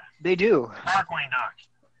 Yeah. They do. Darkwing Duck.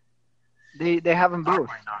 They have them both.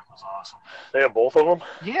 Darkwing Duck was awesome. They have both of them?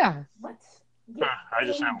 Yeah. What? I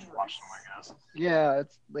just haven't watched them, I guess. Yeah,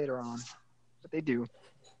 it's later on. But they do.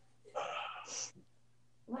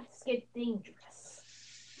 Let's get dangerous.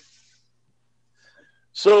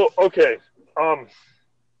 So, okay. I'm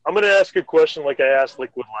going to ask a question like I asked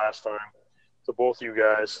Liquid last time to both you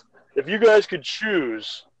guys. If you guys could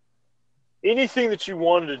choose anything that you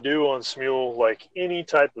wanted to do on Smule, like any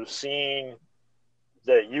type of scene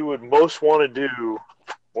that you would most want to do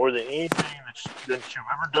more than anything that you've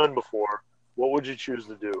ever done before, what would you choose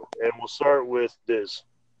to do? And we'll start with Diz.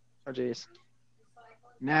 Oh, jeez.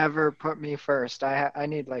 Never put me first. I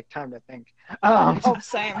need time to think.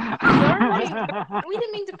 Same. We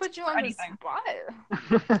didn't mean to put you on the spot.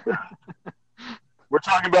 We're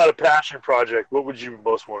talking about a passion project. What would you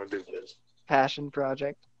most want to do, Diz? Passion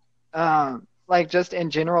project. Just in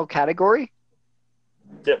general category?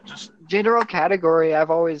 Yeah, just general category.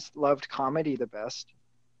 I've always loved comedy the best.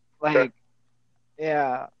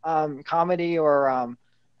 Comedy or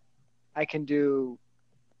I can do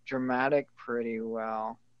dramatic pretty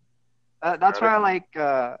well. That's why I like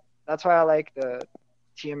the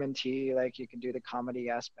TMNT. Like you can do the comedy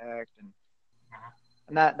aspect,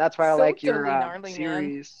 and that's why I like your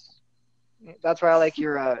series. Man. That's why I like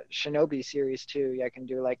your Shinobi series too. Yeah, I can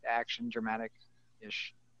do the action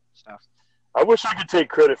dramatic-ish stuff. I wish I could take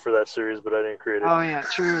credit for that series, but I didn't create it. Oh yeah,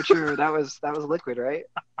 true. That was Liquid, right?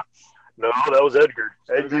 No, that was Edgar.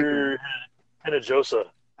 Edgar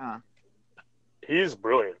Hinojosa. He's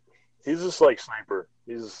brilliant. He's just Sniper.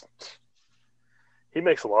 He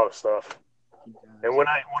makes a lot of stuff. And when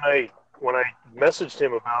I messaged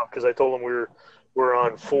him about, because I told him we're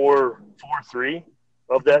on 4-3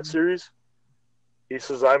 of that series, he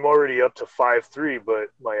says I'm already up to 5-3, but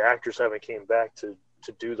my actors haven't came back to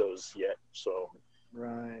do those yet. So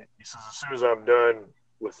right. He says as soon as I'm done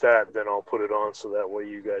with that, then I'll put it on so that way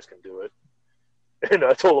you guys can do it. And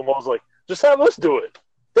I told him, I was like, just have us do it.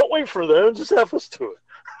 Don't wait for them. Just have us do it.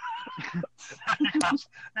 he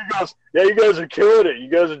goes, yeah, you guys are killing it. You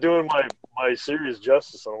guys are doing my series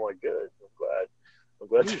justice. And I'm like, good. I'm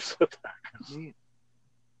glad you said that.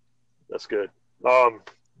 That's good.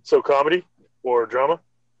 So comedy or drama?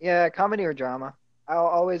 Yeah, comedy or drama. I'll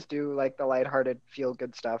always do the lighthearted,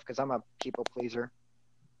 feel-good stuff because I'm a people pleaser.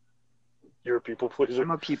 You're a people pleaser?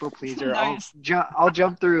 I'm a people pleaser. Nice. I'll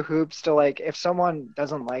jump through hoops to if someone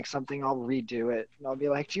doesn't like something, I'll redo it. And I'll be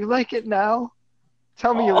like, do you like it now?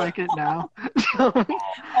 Tell me you like it now.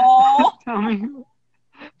 Tell me.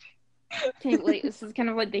 Okay, this is kind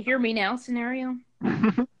of like the hear me now scenario.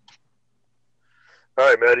 All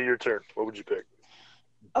right, Maddie, your turn. What would you pick?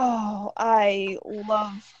 Oh, I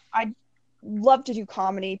love to do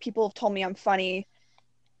comedy. People have told me I'm funny.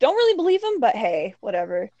 Don't really believe them, but hey,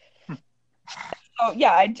 whatever. So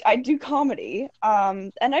yeah, I do comedy.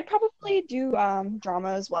 And I probably do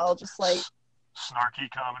drama as well, just like snarky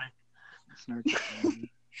comedy. Snarky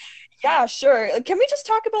comedy. Yeah, sure. Can we just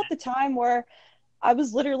talk about the time where I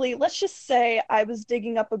was literally, let's just say I was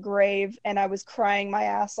digging up a grave and I was crying my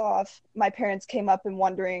ass off. My parents came up and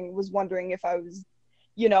was wondering if I was,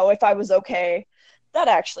 if I was okay. That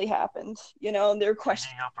actually happened, and they were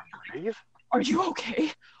questioning, Digging up a grave? are you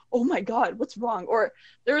okay? Oh my God, what's wrong? Or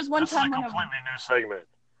there was one time when a completely new segment.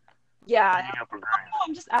 Yeah. Digging up a grave. No,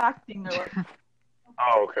 I'm just acting. They're like,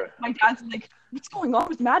 oh, okay. My dad's like, what's going on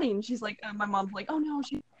with Maddie? And she's like, my mom's like, oh no,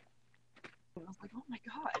 she. I was like, oh my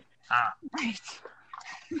God. Right.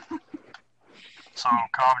 So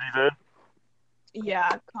comedy then?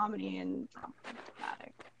 Yeah, comedy and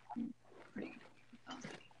dramatic. I'm pretty good with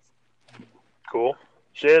those. Cool.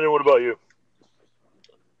 Shannon, what about you?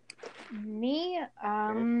 Me?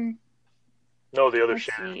 No, the other Let's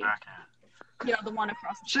Shannon see. back in. Yeah, the one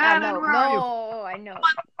across the Shannon, where are you? No, I know.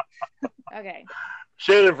 Okay.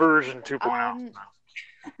 Shannon version 2.0.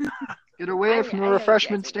 Get away from the I know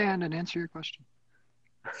refreshment exactly. stand and answer your question.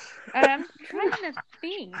 I'm trying to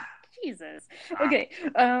think. Jesus. Okay.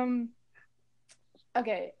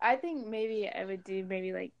 Okay. I think maybe I would do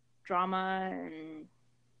maybe like drama and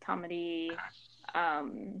comedy. I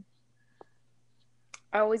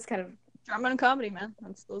always kind of drama and comedy, man.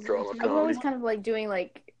 That's those. Drama, I'm always kind of like doing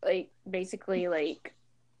like basically like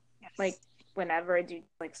Yes. like whenever I do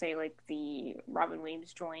like say like the Robin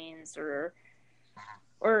Williams joints or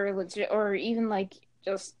legit or even like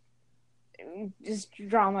just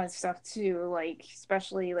drama stuff too, like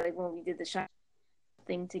especially like when we did the Shine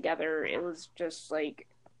thing together, it was just like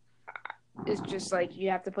it's just like you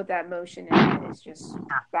have to put that emotion in it. It's just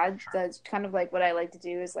that's kind of like what I like to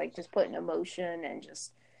do is like just put an emotion and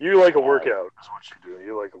just You like a workout is what you do.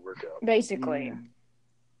 You like a workout. basically.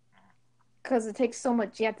 Because it takes so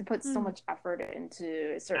much, you have to put so much effort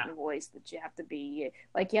into a certain voice that you have to be,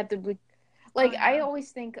 like, you have to be, like, I always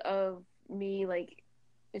think of me, like,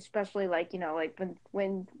 especially, like, like,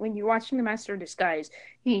 when you're watching The Master of Disguise,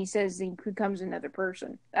 he says he becomes another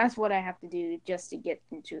person. That's what I have to do just to get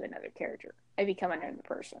into another character. I become another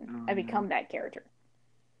person. I become that character.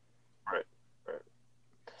 Right.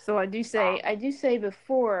 So I do say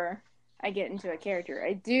before I get into a character,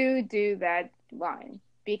 I do that line.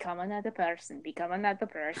 Become another person. Become another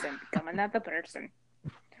person. Become another person.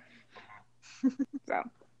 So,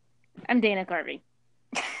 I'm Dana Carvey.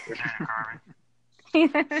 You're Dana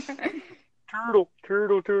Carvey. Turtle.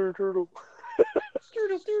 Turtle.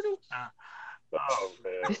 Oh,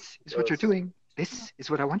 man. This is what you're doing. This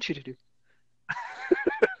is what I want you to do.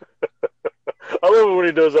 I love it when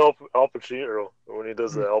he does Al Pacino. When he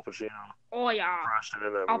does the Al Pacino. Oh, yeah. impression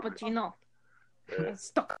in that Al movie. Pacino. Yeah.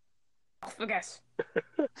 Stuck off the gas.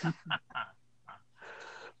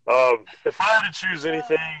 If I had to choose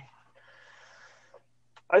anything,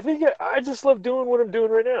 I think I just love doing what I'm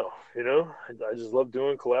doing right now. I just love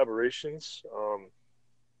doing collaborations.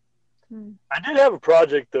 I did have a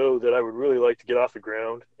project though that I would really like to get off the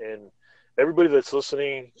ground, and everybody that's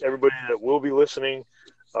listening, everybody that will be listening,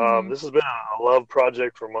 this has been a love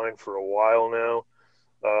project for mine for a while now.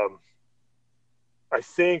 I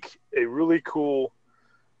think a really cool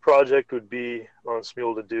project would be on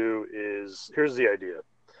Smule to do is, here's the idea.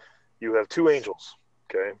 You have two angels,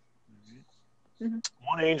 okay?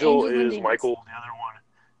 One angel is Michael, the other one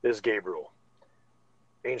is Gabriel.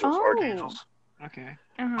 Angels, archangels. Okay.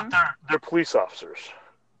 But they're police officers,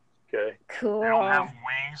 okay? Cool. They don't have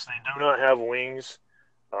wings. They do not have wings.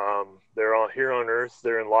 They're here on Earth.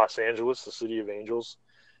 They're in Los Angeles, the city of angels.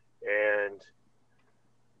 And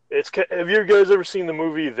have you guys ever seen the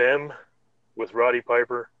movie Them with Roddy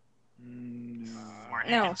Piper? Where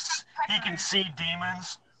he can see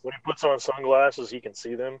demons. When he puts on sunglasses, he can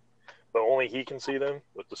see them, but only he can see them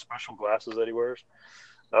with the special glasses that he wears.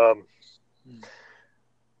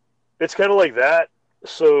 It's kind of like that.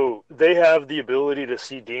 So they have the ability to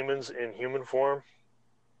see demons in human form,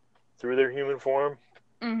 through their human form,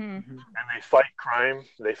 and they fight crime.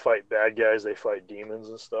 They fight bad guys. They fight demons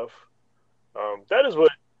and stuff. That is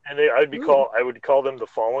what, and I would call them the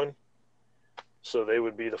fallen. So they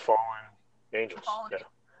would be the fallen angels.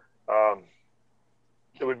 Yeah.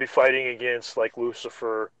 It would be fighting against like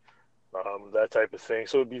Lucifer, that type of thing.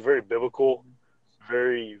 So it would be very biblical,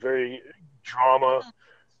 very, very drama,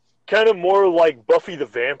 kind of more like Buffy the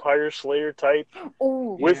Vampire Slayer type,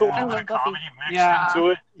 with a little bit of comedy mixed into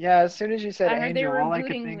it. Yeah, as soon as you said I heard they Angel, were all I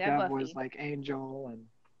could including think of Buffy. was like Angel and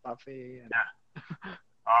Buffy. And... Yeah.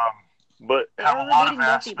 But They have are a lot of rebooting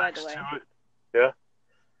Buffy, by the aspects way. to it. Yeah.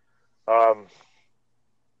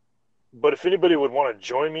 But if anybody would want to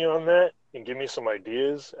join me on that and give me some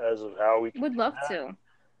ideas as of how we can would love to.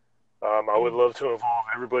 I would love to involve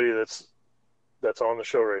everybody that's on the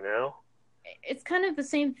show right now. It's kind of the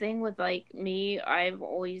same thing with like me. I've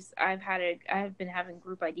been having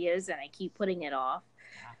group ideas and I keep putting it off.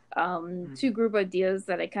 Two group ideas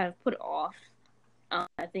that I kind of put off.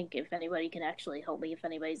 I think if anybody can actually help me, if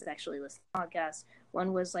anybody's actually listening to the podcast,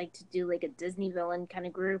 one was like to do like a Disney villain kind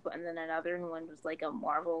of group, and then another one was like a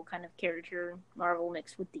Marvel kind of character, Marvel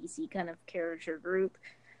mixed with DC kind of character group.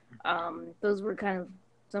 Those were kind of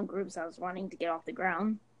some groups I was wanting to get off the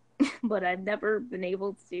ground, but I've never been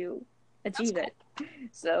able to achieve it.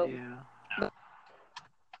 So,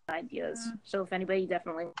 ideas. So if anybody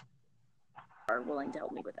definitely are willing to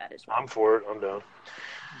help me with that as well. I'm for it. I'm down.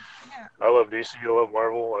 Yeah. I love DC. I love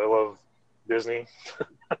Marvel. I love Disney.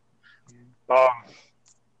 But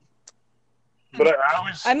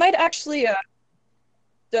I might actually,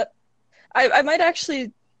 I might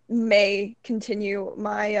actually may continue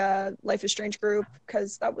my Life is Strange group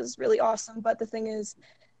because that was really awesome. But the thing is,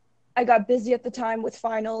 I got busy at the time with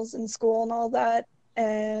finals and school and all that,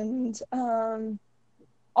 and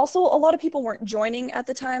also a lot of people weren't joining at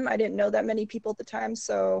the time. I didn't know that many people at the time,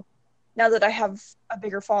 so now that I have a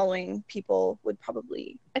bigger following, people would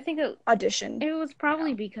probably audition. It was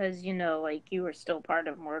probably because, you know, like you were still part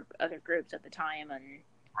of more other groups at the time, and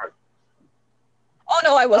oh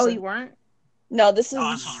no, I wasn't. Oh, you weren't? No, this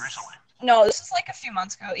was recently. No, this is like a few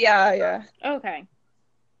months ago. Yeah. Okay.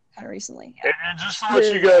 Kind of recently. Yeah. And just to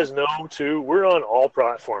let you guys know, too, we're on all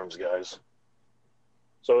platforms, guys.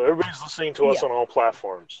 So everybody's listening to us on all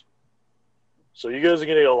platforms. So you guys are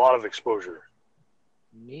getting a lot of exposure.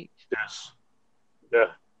 Neat. Yes.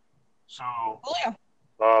 Yeah. So, yeah.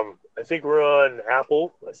 I think we're on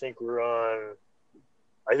Apple. I think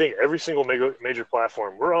every single major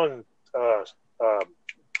platform. We're on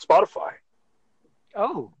Spotify.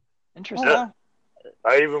 Oh, interesting. Yeah.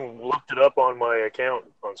 I even looked it up on my account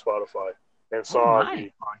on Spotify and saw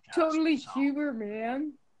the podcast. Totally humor,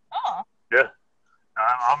 man. Oh. Yeah.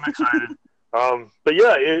 I'm excited. But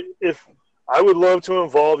yeah, if I would love to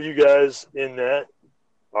involve you guys in that.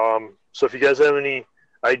 So if you guys have any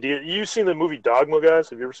idea, you've seen the movie Dogma, guys?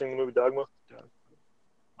 Have you ever seen the movie Dogma?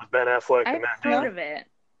 With Ben Affleck and Matt Damon? I've heard of it.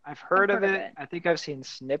 I've heard of it. I think I've seen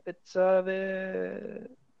snippets of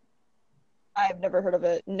it. I've never heard of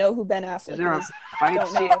it. Know who Ben Affleck is? There a fight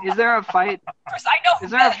scene? Is there a fight? Of course, I know.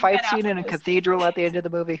 Is there a fight scene in a cathedral at the end of the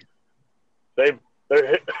movie? This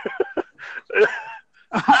movie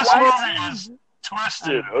is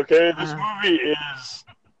twisted. Okay, this movie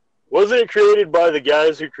wasn't it created by the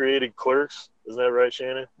guys who created Clerks? Isn't that right,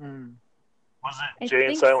 Shannon? Was it Jay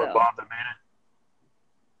and Silent Bob that made it?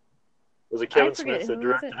 Was it Kevin Smith that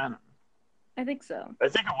directed it? I think so. I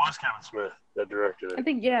think it was Kevin Smith that directed it. I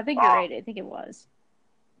think you're right. I think it was.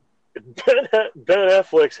 Ben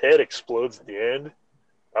Affleck's head explodes at the end.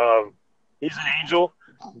 He's an angel.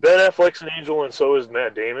 Ben Affleck's an angel, and so is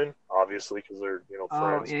Matt Damon, obviously, because they're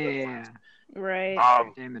friends. Oh yeah. Right.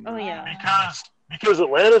 Damon. Oh yeah. Because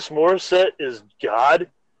Alanis Morissette is God,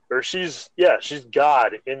 or she's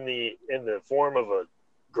God in the form of a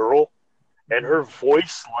girl, and her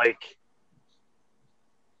voice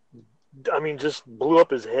just blew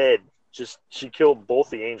up his head. She killed both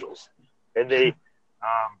the angels, and they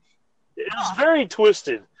it was very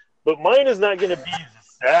twisted. But mine is not going to be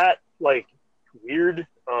that weird.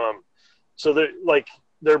 So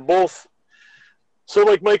they're both.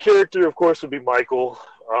 So my character, of course, would be Michael.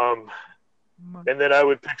 And then I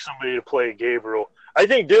would pick somebody to play Gabriel. I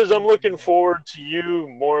think, Diz, I'm looking forward to you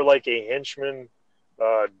more like a henchman,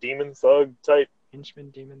 demon thug type.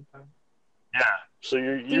 Henchman, demon thug. Yeah. So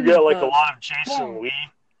you got a lot of Jason Lee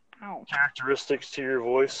characteristics to your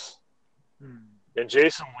voice. And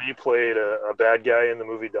Jason Lee played a bad guy in the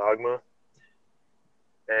movie Dogma.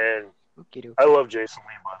 And I love Jason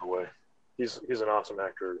Lee, by the way. He's an awesome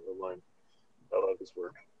actor of mine. I love his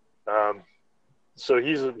work. So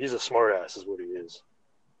he's a smart ass is what he is.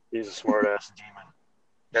 He's a smart ass demon.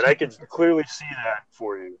 And I could clearly see that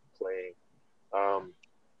for you playing.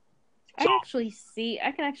 I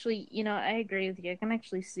can actually, I agree with you. I can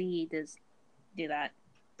actually see this do that.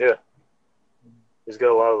 Yeah. He's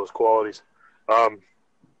got a lot of those qualities. But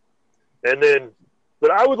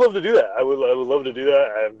I would love to do that. I would love to do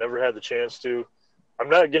that. I've never had the chance to. I'm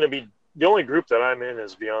not going to be, the only group that I'm in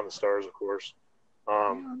is Beyond the Stars, of course.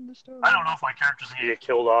 I don't know if my character's going to get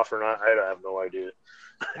killed off or not. I have no idea.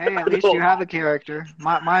 Hey, at least you have a character.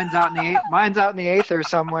 Mine's out in the aether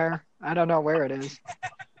somewhere. I don't know where it is.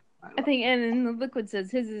 I think, and then the Liquid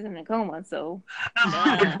says his is in a coma, so. He's in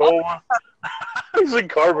a coma. He's in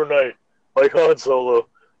carbonite, like Han Solo.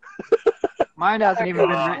 Mine hasn't even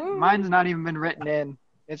been written. Mine's not even been written in.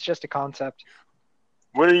 It's just a concept.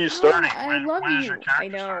 When are you starting? I love when is you. your character I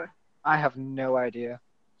know. starting? I have no idea.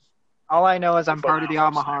 All I know is I'm part of the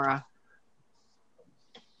Amahara.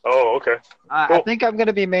 Oh, okay. I think I'm going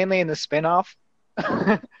to be mainly in the spin-off.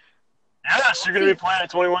 Yes, you're going to be playing at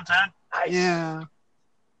 2110? Nice. Yeah.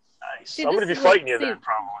 Nice. See, I'm going to be fighting you then,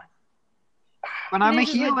 probably. But I'm a This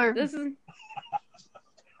is like- healer. this is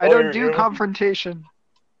I you're don't a do healer? confrontation.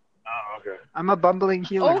 Oh, okay. I'm a bumbling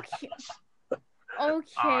healer. okay.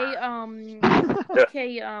 Okay,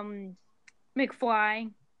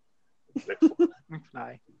 McFly.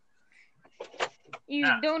 McFly. You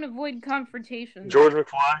Yeah. don't avoid confrontation. George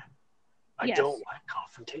McFly? I Yes. don't like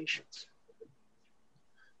confrontations.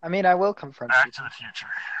 I mean, I will confront Back you. to the Future.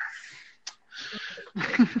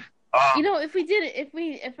 You know, if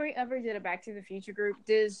we ever did a Back to the Future group,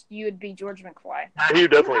 you would be George McFly. He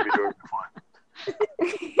would definitely be George McFly.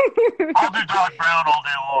 I'll do Doc Brown all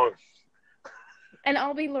day long. And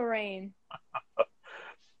I'll be Lorraine. I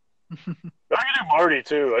can do Marty,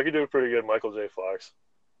 too. I can do a pretty good Michael J. Fox.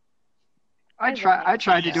 I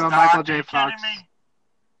tried to do a Michael J. Fox.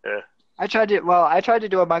 Yeah. I tried to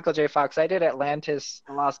do a Michael J. Fox. I did Atlantis: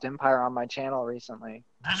 The Lost Empire on my channel recently.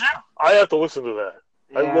 Did you? I have to listen to that.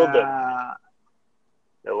 I love that.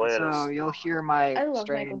 Atlantis. So you'll hear I my love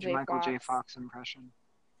strange Michael J. Michael J. Fox impression.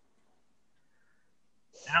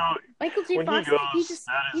 You know, Michael J. when Fox, he goes, he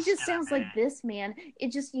that is just gonna sounds be- like this, man.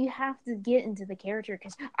 It just, you have to get into the character,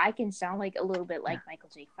 because I can sound like a little bit like Michael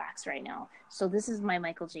J. Fox right now. So this is my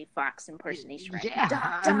Michael J. Fox impersonation right now.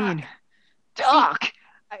 Yeah, I mean, Doc.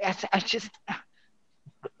 I just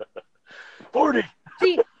 40.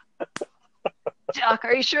 See, Doc,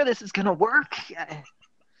 are you sure this is gonna work?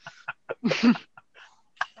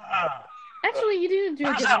 actually, you do a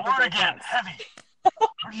There's good that Michael word J. again, Fox. heavy.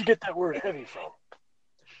 Where'd you get that word heavy from?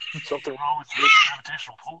 Something wrong with your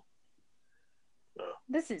gravitational pull?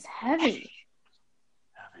 This is heavy.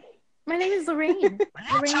 Heavy. My name is Lorraine. Are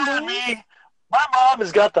you Lorraine telling Davis? me my mom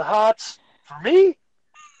has got the hots for me?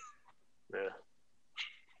 Yeah.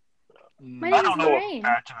 My I name is don't know what Lorraine.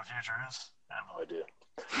 Back to the Future is. I have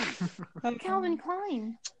no idea. Calvin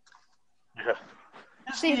Klein. Yeah.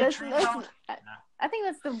 See, Isn't he a that's tree that's. dog? I think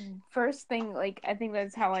that's the first thing. Like, I think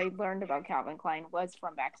that's how I learned about Calvin Klein, was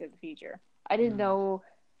from Back to the Future. I didn't know.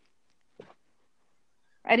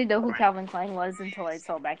 I didn't know who Calvin Klein was until I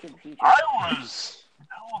saw Back to the Future. How old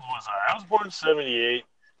was I? I was born in 78.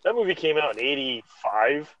 That movie came out in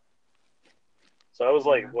 85. So I was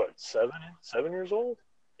like, what, 7 years old?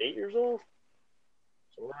 8 years old?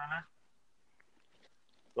 Somewhere around there?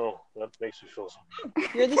 Oh, that makes me feel something.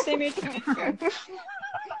 You're the same age as me.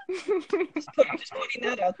 Just pointing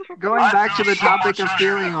that out. Going back to the topic of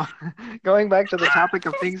feeling, going back to the topic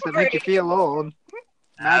of things that make you feel old.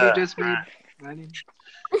 Maddie just made. Maddie.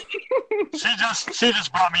 She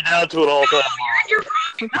just brought me down to an all-time low.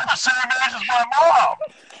 You're the same age as my mom.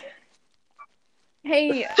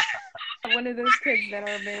 Hey, one of those kids that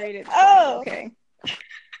are married at okay.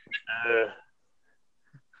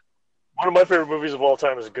 One of my favorite movies of all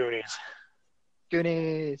time is Goonies.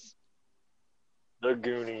 Goonies. The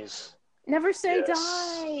Goonies. Never say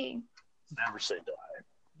Yes. die. Never say die.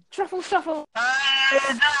 Truffle shuffle.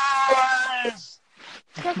 Hey guys!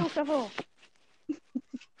 Truffle shuffle.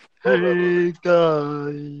 Hey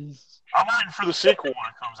guys. I'm waiting for the sequel when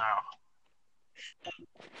it comes out.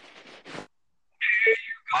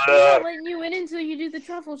 But, I'm not letting you in until you do the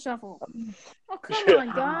truffle shuffle. Oh, come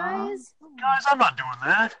on, guys. guys, I'm not doing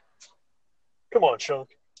that. Come on, Chunk.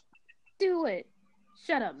 Do it.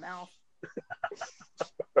 Shut up, mouth.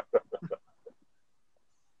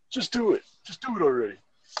 Just do it. Just do it already.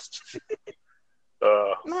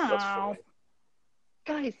 That's funny.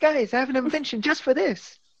 Guys, I have an invention just for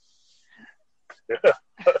this. He's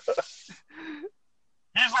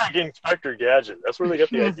like Inspector Gadget. That's where they got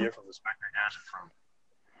the idea from Inspector Gadget from.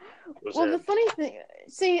 Well, the funny thing,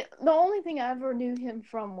 see, the only thing I ever knew him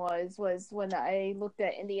from was when I looked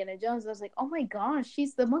at Indiana Jones. I was like, oh my gosh,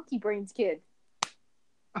 he's the Monkey Brains kid.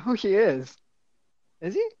 Oh, he is.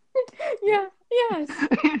 Is he? Yeah. Yes.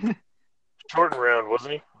 Short and round,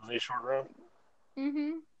 wasn't he? Wasn't he short and round?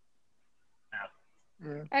 Mhm.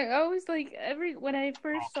 Yeah. I always like when I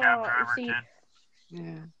first Little cab saw. driver See,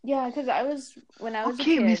 kid. yeah, because when I was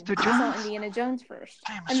Okay, a kid, Mr. I saw Jones. Indiana Jones first,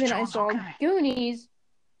 Hey, Mr. and then I Jones, saw okay. Goonies,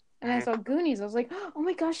 and I saw Goonies. I was like, oh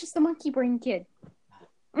my gosh, it's the Monkey Brain kid.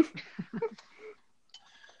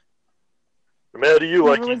 Matt, do you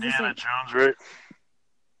like Never was the Indiana same. Jones, right?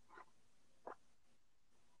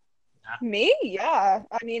 Me? Yeah.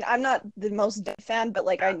 I mean, I'm not the most fan, but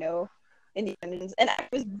like I know Indiana Jones, and I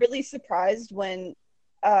was really surprised when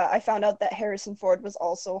I found out that Harrison Ford was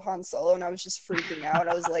also Han Solo, and I was just freaking out.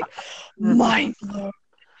 I was like, mind blown.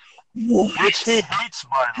 What? Which he hates,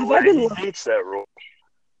 by the way. He hates that role.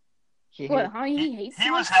 He hates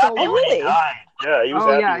he was happy when he died. Yeah, he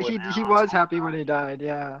was happy. He was happy when he died.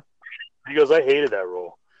 Yeah. He goes, I hated that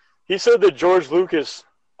role. He said that George Lucas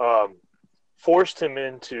forced him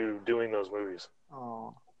into doing those movies.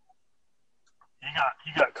 Oh. He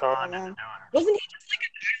got conned into doing it. Wasn't he just like a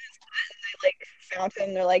they like found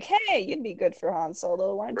him? They're like, hey, you'd be good for Han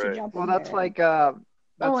Solo. Why don't you jump in? Well, that's there? like I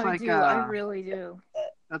really do.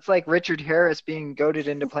 That's like Richard Harris being goaded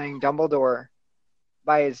into playing Dumbledore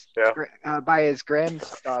by his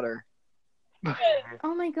granddaughter.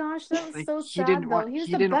 Oh my gosh, that was so sad though. He was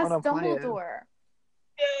the best Dumbledore.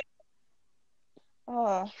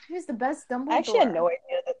 He was the best Dumbledore. I actually had no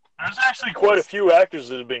idea that. There's actually quite a few actors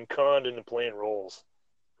that have been conned into playing roles.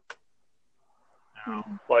 You know,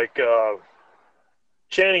 like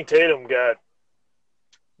Channing Tatum got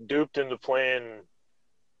duped into playing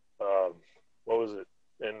what was it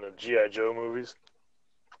in the G.I. Joe movies?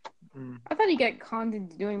 I thought he got conned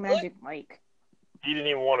into doing Magic Mike. He didn't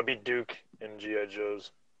even want to be Duke in G.I. Joe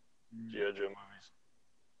movies.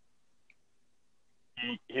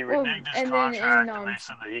 He reneged his contract, and they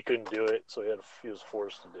said that he couldn't do it, so he was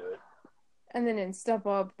forced to do it. And then in Step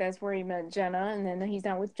Up, that's where he met Jenna, and then he's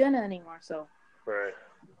not with Jenna anymore. So right.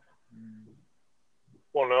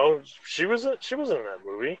 Well, no, she wasn't in that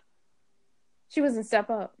movie. She was in Step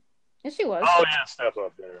Up. Yes, she was. Oh yeah, Step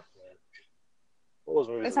Up there. What was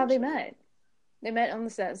movies? That's how they met. They met on the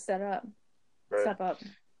set up. Right. Step Up.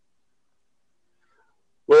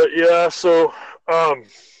 But yeah, so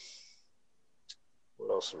what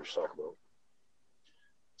else are we talking about?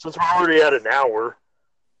 Since we're already at an hour.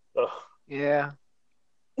 Yeah.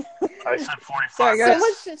 I said 45 Sorry, guys.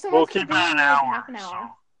 We'll keep it an hour. Half an hour.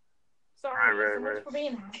 So. Sorry,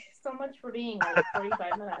 so much for being like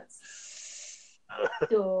 45 minutes.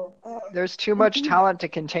 There's too much talent to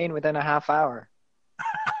contain within a half hour.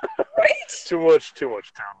 Right? Too much talent.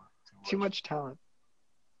 Too much talent.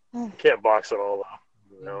 Can't box it all up.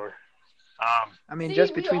 You know? I mean,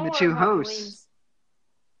 just between the two hosts.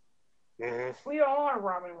 We all are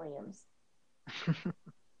Robin Williams.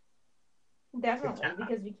 Definitely,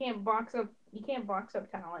 because you can't box up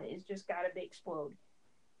talent. It's just gotta be explode.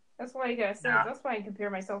 That's why that's why I compare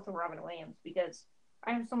myself to Robin Williams, because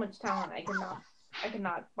I have so much talent I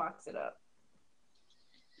cannot box it up.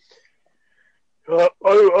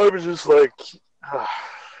 I was just like,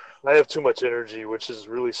 I have too much energy, which is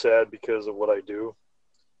really sad because of what I do.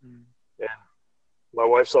 And my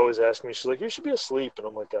wife's always asking me, she's like, you should be asleep. And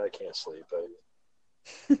I'm like, I can't sleep.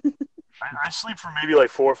 I sleep for maybe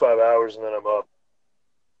like 4 or 5 hours and then I'm up.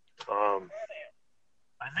 I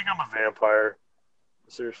think I'm a vampire.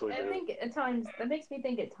 Seriously, I think at times, that makes me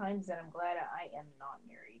think at times that I'm glad I am not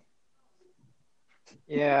married.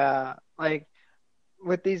 Yeah, like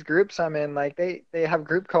with these groups I'm in, like they have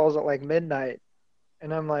group calls at like midnight,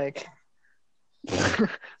 and I'm like,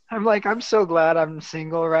 I'm so glad I'm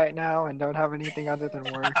single right now and don't have anything other than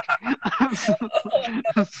work.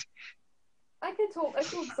 I told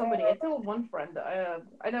one friend,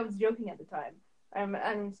 and I was joking at the time.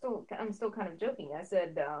 I'm still kind of joking. I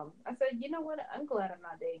said, you know what? I'm glad I'm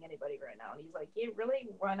not dating anybody right now. And he's like, yeah, really?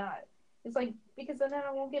 Why not? It's like, because then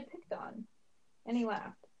I won't get picked on. And he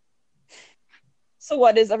laughed. So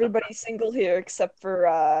what, is everybody single here except for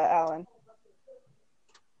Alan?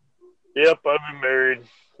 Yep, I've been married.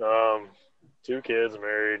 2 kids,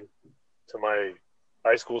 married to my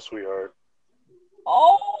high school sweetheart.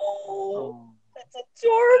 Oh, that's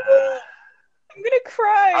adorable. I'm gonna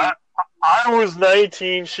cry. I was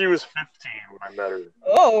 19, she was 15 when I met her.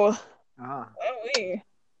 Oh. Oh.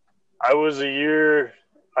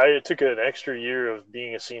 I took an extra year of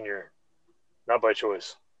being a senior. Not by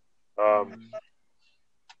choice. But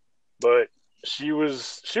she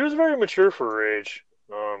was very mature for her age.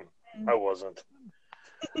 I wasn't.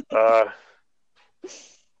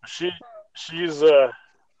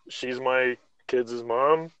 She's my kids'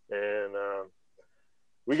 mom, and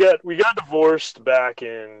we got divorced back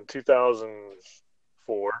in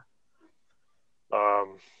 2004.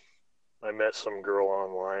 I met some girl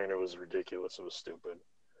online. It was ridiculous. It was stupid.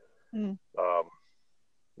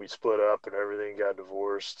 We split up and everything. Got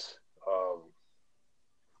divorced.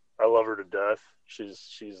 I love her to death.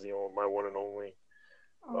 She's my one and only.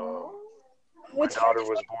 My daughter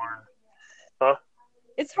was born. Huh?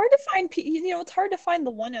 It's hard to find. It's hard to find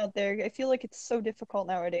the one out there. I feel like it's so difficult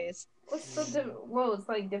nowadays. It's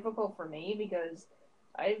like difficult for me because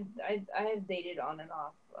I have dated on and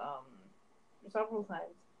off several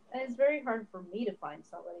times, and it's very hard for me to find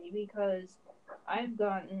somebody because I've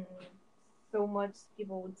gotten so much.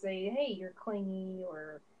 People would say, "Hey, you're clingy,"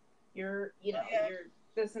 or "You're you're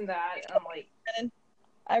this and that," and I'm like,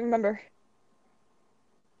 I remember.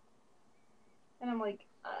 And I'm like,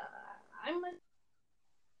 I'm a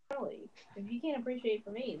Charlie. If you can't appreciate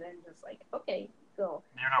for me, then just like, okay, go.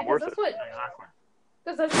 You're not worth it. Exactly.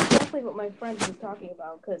 Because that's exactly what my friend was talking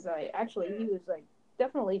about. Because he was like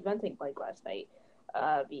definitely venting like last night,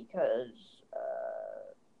 because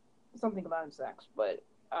something about his sex. But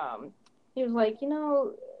he was like,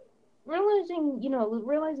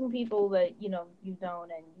 realizing people that you've known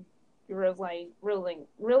and you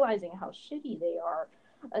realizing how shitty they are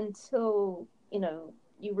until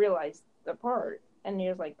you realize the part, and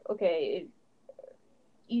you're like, okay,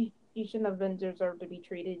 you shouldn't have been deserved to be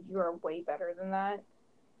treated. You are way better than that.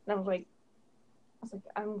 And I was like,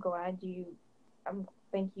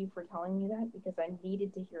 thank you for telling me that, because I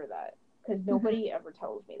needed to hear that, because nobody ever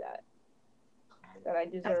tells me that I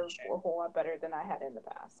deserve a whole lot better than I had in the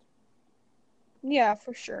past. Yeah,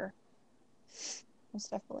 for sure. Most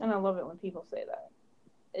definitely. And I love it when people say that.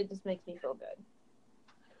 It just makes me feel good.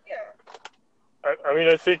 Yeah. I mean,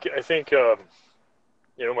 I think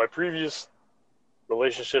my previous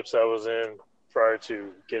relationships I was in prior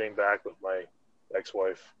to getting back with my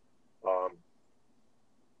ex-wife,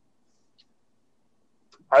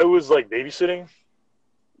 I was like babysitting.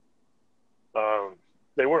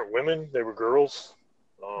 They weren't women; they were girls.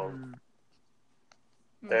 And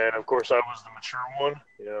of course, I was the mature one.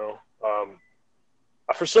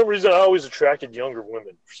 For some reason, I always attracted younger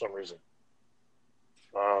women. For some reason,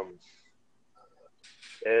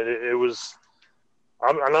 and it was.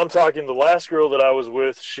 I'm talking the last girl that I was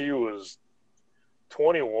with. She was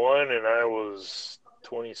 21, and I was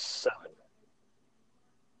 27.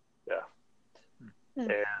 Yeah.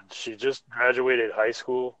 And she just graduated high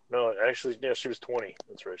school. No, actually, yeah, she was 20.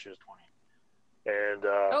 That's right, she was 20. And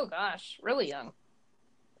oh gosh, really young.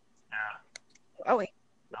 Yeah. Oh wait.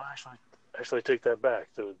 No, actually, I take that back.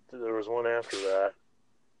 There was one after that,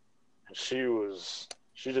 and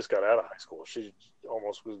she just got out of high school. She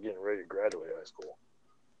almost was getting ready to graduate high school.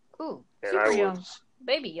 Ooh, and super young,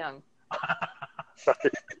 baby young.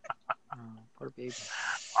 Poor baby.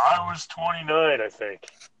 I was 29, I think.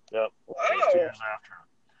 Yep. Wow. 2 years after.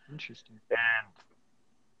 Interesting. And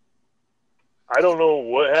I don't know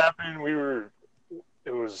what happened.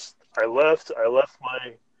 I left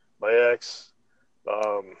my ex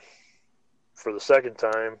for the second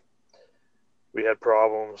time. We had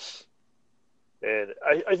problems. And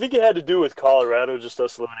I think it had to do with Colorado, just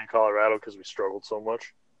us living in Colorado, because we struggled so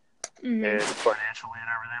much. Mm-hmm. And financially and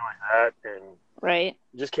everything like that. And right.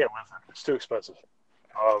 You just can't live there. It's too expensive.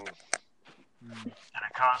 And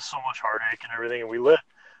it caused so much heartache and everything. And we let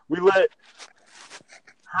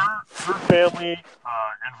her family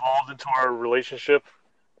involved into our relationship.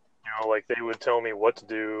 Like they would tell me what to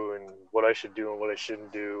do and what I should do and what I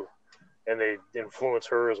shouldn't do. And they influence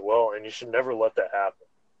her as well. And you should never let that happen.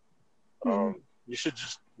 Mm-hmm. You should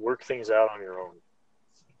just work things out on your own.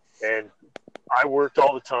 And I worked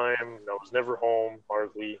all the time. I was never home,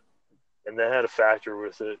 hardly. And that had a factor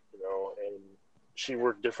with it, and she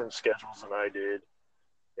worked different schedules than I did.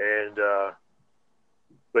 And,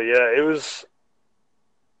 but yeah,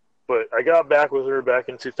 but I got back with her back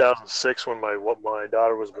in 2006 when my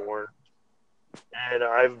daughter was born. And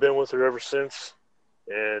I've been with her ever since.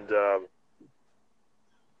 And,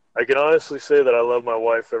 I can honestly say that I love my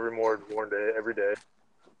wife every day.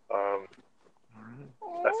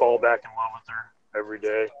 I fall back in love with her every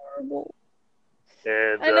day.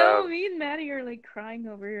 And I know, me and Maddie are like crying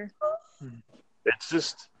over here. It's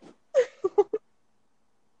just,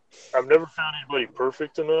 I've never found anybody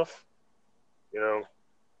perfect enough,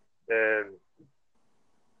 and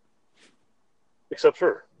except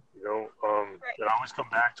her, right. And I always come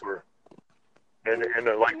back to her. And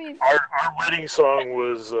our wedding song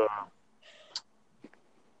was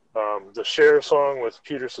the Cher song with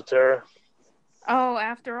Peter Cetera. Oh,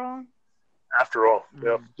 After All. After All,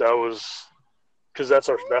 yep. That was because that's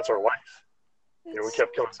our life. We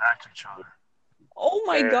kept coming back to each other. Oh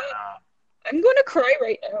my god, I'm going to cry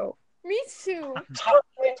right now. Me too.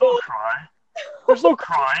 Don't cry. There's no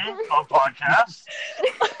crying on podcasts.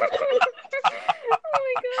 Oh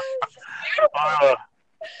my gosh.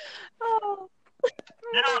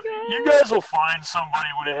 You guys will find somebody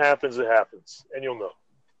when it happens, and you'll know.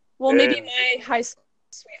 Well, maybe my high school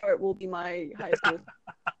sweetheart will be my high school.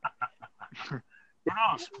 Who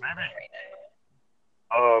knows? Maybe.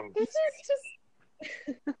 This is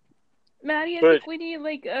just... Maddie, I think we need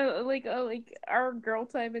like our girl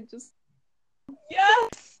time and just.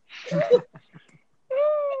 Yes. Yeah,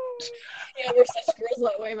 we're such girls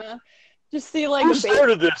that way, man. Just see like who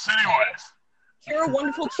started this, anyways? Hear a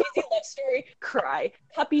wonderful cheesy love story, cry.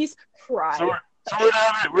 Puppies, cry. So we're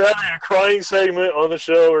having a crying segment on the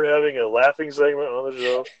show. We're having a laughing segment on the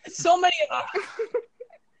show. So many of them.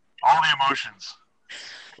 All the emotions.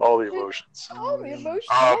 All the emotions. All the emotions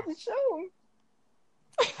on the show.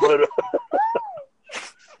 But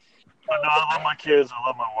no, I love my kids. I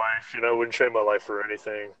love my wife. I wouldn't trade my life for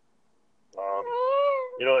anything.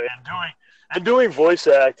 And doing voice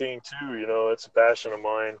acting too. It's a passion of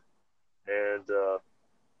mine. And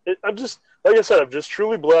I'm just, like I said, I'm just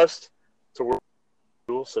truly blessed to work with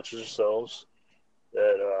people such as yourselves.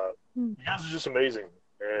 That you guys are just amazing,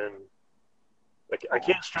 and I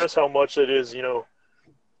can't stress how much it is.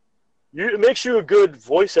 It makes you a good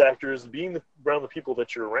voice actor is being around the people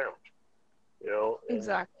that you're around.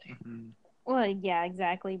 Exactly. Well, yeah,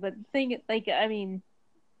 exactly. But the thing,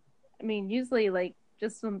 usually,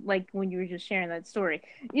 just when you were just sharing that story,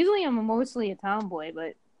 usually I'm mostly a tomboy,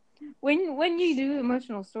 but when you do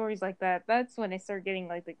emotional stories like that, that's when I start getting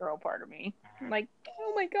the girl part of me. I'm like,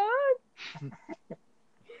 oh my god.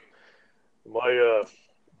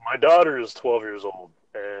 My daughter is 12 years old,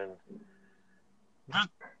 and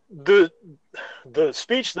the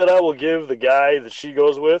speech that I will give the guy that she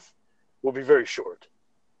goes with will be very short.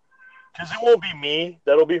 Because it won't be me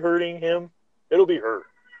that'll be hurting him. It'll be her.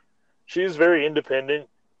 She's very independent.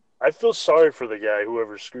 I feel sorry for the guy,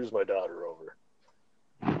 whoever screws my daughter over.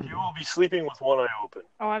 You will be sleeping with one eye open.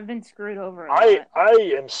 Oh, I've been screwed over. I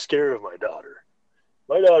am scared of my daughter.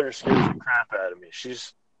 My daughter scares the crap out of me.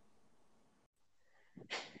 She's...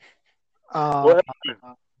 What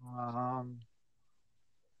happened?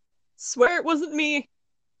 Swear it wasn't me.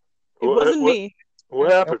 It wasn't me.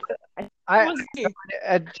 What happened?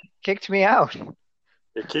 It kicked me out.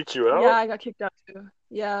 It kicked you out? Yeah, I got kicked out too.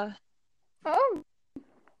 Yeah. Oh.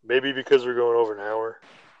 Maybe because we're going over an hour.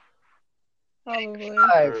 Probably.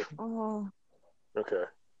 Oh. Okay.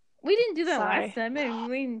 We didn't do that last time, and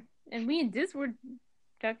me and Diz were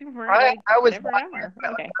talking for I was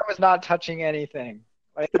not touching anything.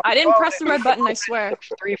 I didn't press the red button, I swear.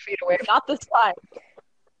 3 feet away. Not this time.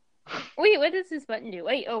 Wait, what does this button do?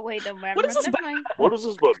 Wait, no, what does this What does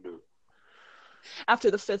this button do?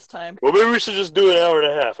 After the 5th time. Well, maybe we should just do an hour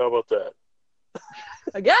and a half. How about that?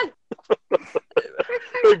 Again?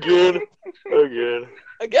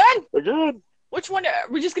 Again. Which one?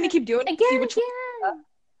 We're just gonna keep doing it? Again.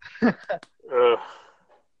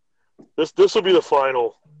 This will be the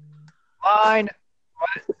final. Fine.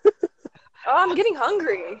 Oh, I'm getting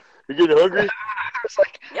hungry. You're getting hungry? I was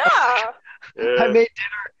like, yeah.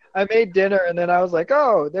 I made dinner, and then I was like,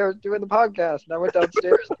 oh, they're doing the podcast. And I went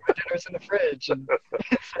downstairs, and my dinner's in the fridge. And...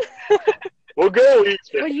 Well, go eat.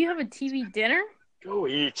 Well, you have a TV dinner? Go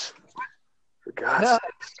eat. For God's sake.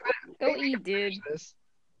 Go eat, dude.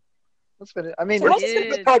 We're not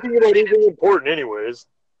talking about anything important anyways.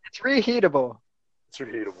 It's reheatable.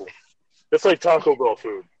 It's like Taco Bell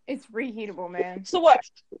food. It's reheatable, man. So what?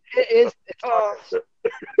 It is.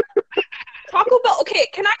 Taco Bell. Okay,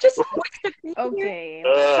 can I just... Okay.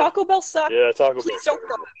 Taco Bell sucks. Yeah, Taco Bell. Please don't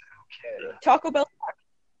go. Okay. Taco Bell sucks.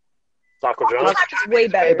 Taco John's is way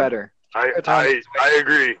better. I agree. I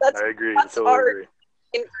agree. That's totally our agree.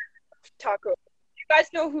 Taco. You guys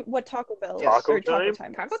know what Taco Bell is? Taco time?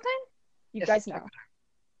 Taco time? You guys know.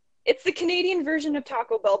 It's the Canadian version of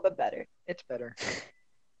Taco Bell, but better. It's better.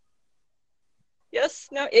 Yes,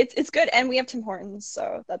 no, it's good, and we have Tim Hortons,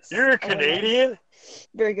 so that's... You're a Canadian?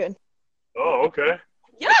 Very good. Oh, okay.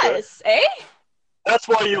 Yes, okay. That's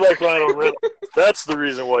why you like Ryan Reynolds. That's the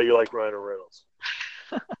reason why you like Ryan Reynolds.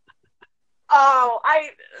 Oh,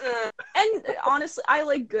 and honestly, I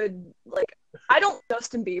like good, I don't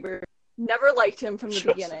Justin Bieber. Never liked him from the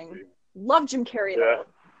beginning. Bieber. Love Jim Carrey, though.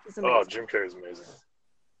 He's amazing. Oh, Jim Carrey's amazing.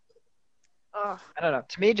 I don't know.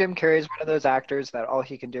 To me, Jim Carrey is one of those actors that all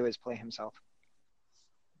he can do is play himself.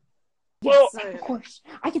 Yes, of course.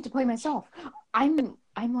 I get to play myself. I'm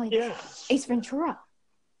like Ace Ventura.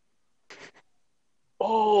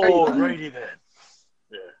 Oh, righty then.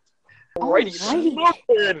 Yeah. Righty.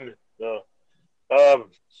 No.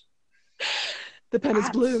 The pen is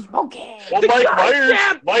blue. Okay. Well,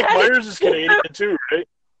 Mike Myers is Canadian too, right?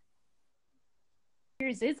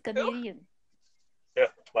 Myers is Canadian. Yeah,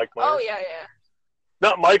 Mike Myers. Oh yeah.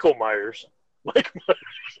 Not Michael Myers. Mike Myers.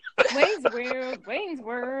 Wayne's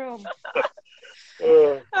World.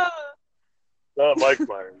 Not Mike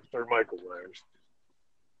Myers or Michael Myers.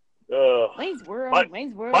 Wayne's World.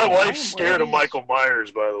 My wife's scared of Michael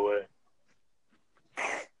Myers, by the way.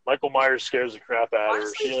 Michael Myers scares the crap out of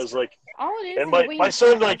her. She has like, all it is. And my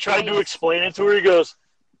son like tried to explain it to her. He goes,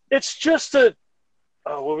 "It's just a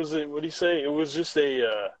what was it? What did he say? It was just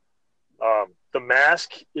a the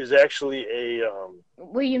mask is actually a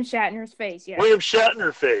William Shatner's face. Yeah. William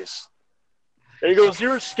Shatner face." And he goes,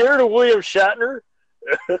 "You're scared of William Shatner?"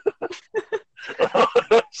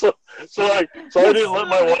 so I didn't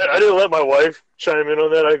let my wife chime in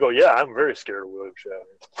on that. I go, "Yeah, I'm very scared of William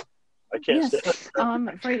Shatner. I can't stand it." I'm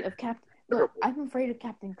afraid of Captain. Look, I'm afraid of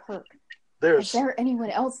Captain Kirk. Is there anyone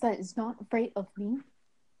else that is not afraid of me?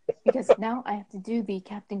 Because now I have to do the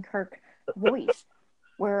Captain Kirk voice,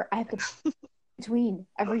 where I have to between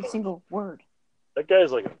every single word. That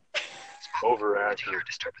guy's like overacting.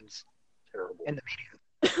 Disturbance. Terrible. In the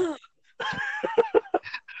media.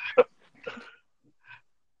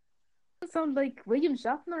 Doesn't sound like William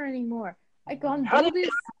Shatner anymore. I can't How do did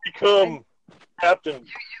this. he become Captain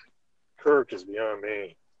Kirk is beyond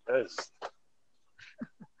me.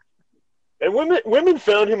 And women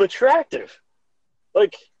found him attractive.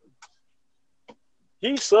 Like,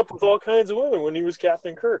 he slept with all kinds of women when he was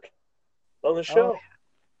Captain Kirk on the show.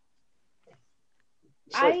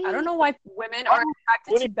 I don't know why women are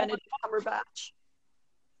attracted to Benedict Cumberbatch.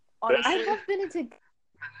 Honestly. I love Benedict.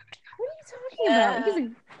 What are you talking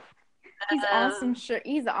about? He's awesome.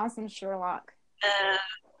 He's awesome Sherlock.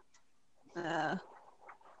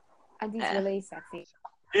 And he's really sexy.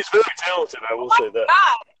 He's very talented, I will say that.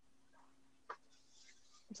 God.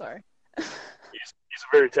 I'm sorry. He's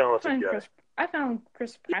a very talented guy. I found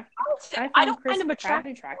Chris Pratt. I don't find him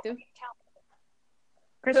attractive.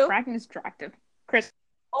 Chris Pratt is attractive. Chris.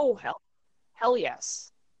 Oh hell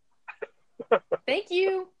yes. Thank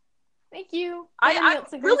you. I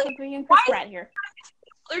really Chris Pratt here.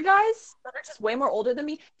 Other guys that are just way more older than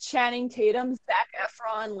me, Channing Tatum, Zac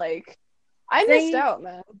Efron, like I missed out,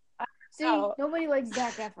 man. Nobody likes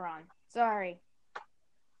Zac Efron. Sorry.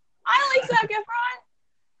 I like Zac Efron.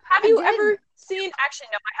 Have you ever seen? Actually,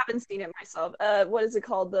 no, I haven't seen it myself. What is it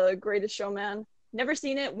called? The Greatest Showman. Never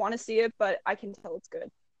seen it. Want to see it, but I can tell it's good.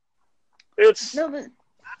 It's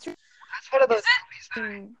that's one of those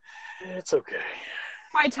movies. It's okay.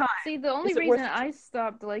 My time. See, the only reason I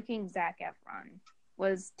stopped liking Zac Efron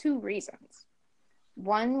was two reasons.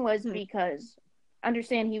 One was because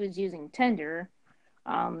understand he was using Tinder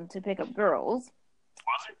to pick up girls.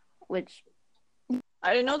 Was it? Which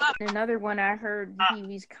I didn't know that. Another one I heard he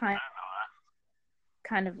was kind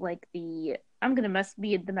of like the I'm gonna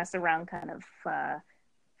be the mess around kind of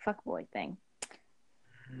fuckboy thing.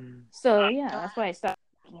 So yeah, that's why I stopped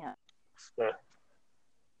looking at.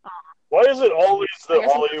 Why is it always the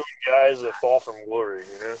Hollywood guys that fall from glory?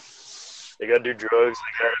 You know, they gotta do drugs.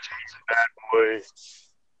 They gotta chase a bad boy.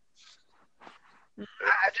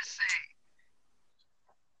 I just say,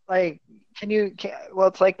 like, well,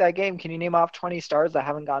 it's like that game. Can you name off 20 stars that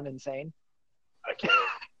haven't gone insane? I can't.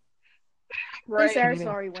 Right. Cyrus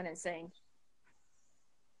already went insane.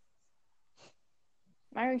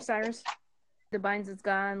 Miley Cyrus, the Binds is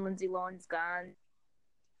gone. Lindsay Lohan's gone.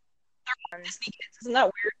 Disney kids. Isn't that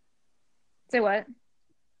weird? Say what?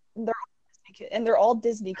 They're all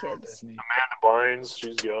Disney kids. Amanda Bynes,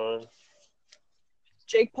 she's gone.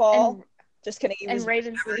 Jake Paul. Just kidding.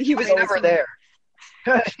 Raven. He was never there.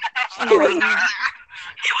 He was never there.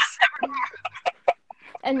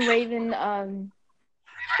 And Raven.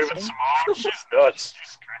 Raven Simone, she's nuts.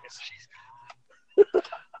 She's crazy.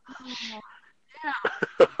 Yeah.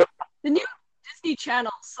 The new Disney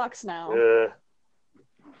Channel sucks now. Yeah.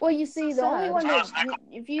 Well, you see, the only one that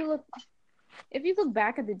if you look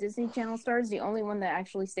back at the Disney Channel stars, the only one that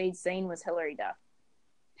actually stayed sane was Hilary Duff.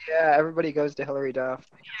 Yeah, everybody goes to Hilary Duff.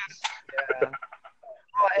 Yeah.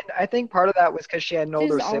 Well, and I think part of that was because she had an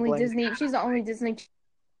older sibling. She's the only Disney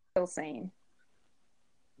still sane.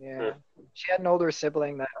 Yeah. She had an older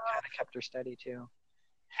sibling that kind of kept her steady, too.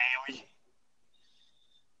 Haley.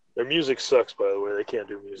 Their music sucks, by the way. They can't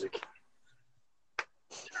do music.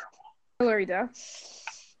 Hilary Duff.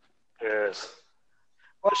 Yes.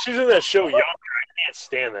 Well, she's in that show, Younger. I can't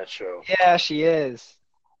stand that show. Yeah, she is.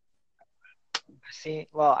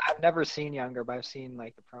 I've never seen Younger, but I've seen,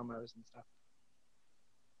 like, the promos and stuff.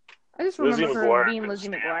 I just remember her being Lizzie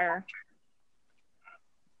McGuire.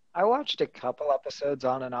 I watched a couple episodes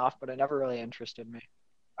on and off, but it never really interested me.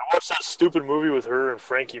 I watched that stupid movie with her and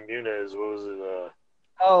Frankie Muniz. What was it?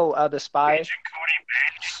 The Spy. Agent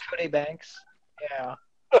Cody Banks. Yeah.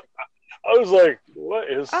 I was like,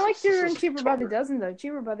 what is... I liked her in Cheaper by the Dozen, though.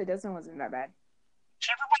 Cheaper by the Dozen wasn't that bad.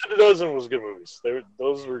 Cheaper by the Dozen was good movies.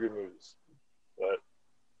 Those were good movies. But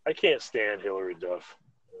I can't stand Hilary Duff.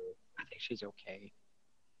 I think she's okay.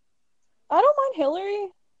 I don't mind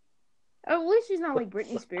Hillary. Oh, at least she's not like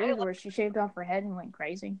Britney Spears, where she shaved off her head and went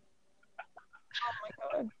crazy. Oh my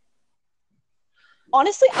god.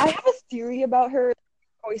 Honestly, I have a theory about her. Her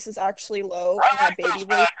voice is actually low. I like baby those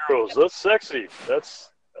voice. fat girls. That's sexy.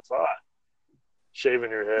 That's hot.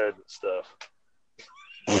 Shaving your head and stuff.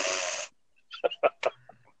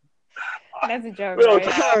 That's a joke, Well,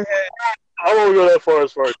 right? I won't go that far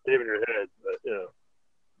as shaving your head, but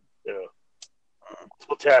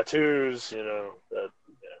well, tattoos, that. Yeah.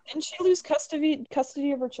 Didn't she lose custody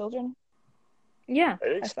of her children? Yeah,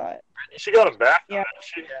 I thought she got them back. Yeah.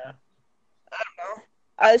 Yeah. I don't know.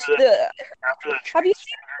 After that, have you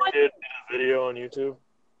seen one? Did a video on YouTube?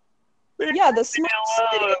 Yeah, the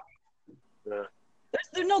Smurfs video. Yeah.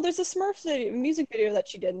 There's a Smurfs music video that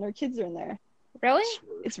she did, and her kids are in there. Really?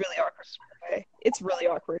 It's really awkward. Okay. It's really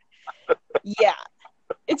awkward. Yeah,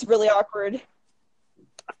 it's really awkward.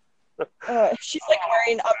 She's like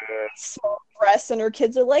wearing a small dress, and her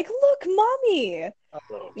kids are like, "Look, mommy!"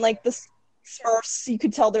 Like the Smurfs, you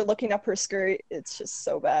could tell they're looking up her skirt. It's just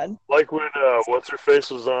so bad. Like when what's her face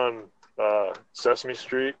was on Sesame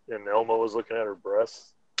Street, and Elmo was looking at her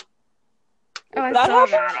breasts. Oh, I saw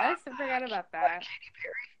that. I forgot about that.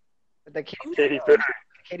 The Katy Perry.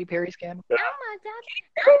 Katy Perry scandal. Yeah. Oh my god!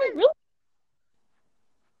 Really?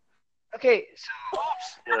 Okay, so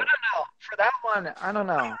I don't know. For that one, I don't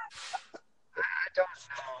know. I don't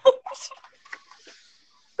know.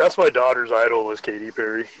 That's my daughter's idol was Katy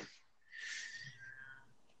Perry.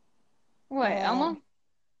 What, Elmo?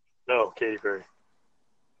 No, Katy Perry.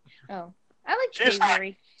 Oh, I like Katy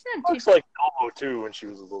Perry. She's Looks like Elmo too when she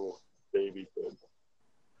was a little baby. But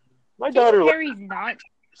my daughter. Perry's not.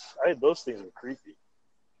 Those things are creepy.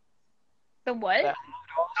 The what?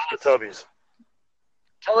 Teletubbies.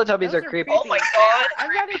 Teletubbies are creepy. Oh my god! I'd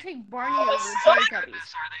rather take Barney over Teletubbies.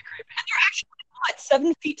 Are they creepy? And they're actually not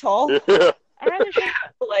 7 feet tall. Yeah. I'd rather take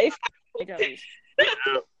Life. Teletubbies.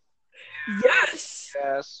 Yeah. Yes.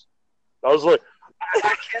 Yes. I was like,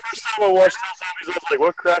 first time I watched Teletubbies, I was like,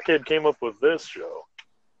 what crackhead came up with this show?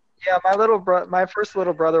 Yeah, my first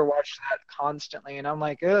little brother watched that constantly, and I'm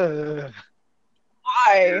like, ugh.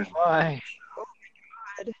 Why? Why? Oh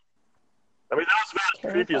my god. I mean, that was about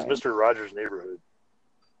as creepy as Mr. Rogers' Neighborhood.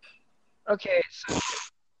 Okay, so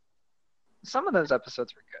some of those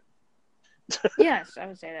episodes were good. Yes, I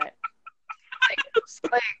would say that.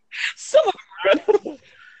 Like Some of them were good.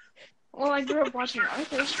 Well, I grew up watching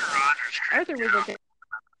Arthur. Arthur was okay.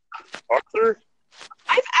 Arthur?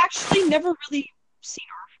 I've actually never really seen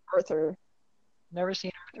Arthur. never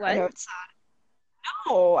seen I know What? it's sad.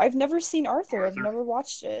 No, I've never seen Arthur. I've never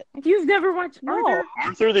watched it. You've never watched No. Arthur?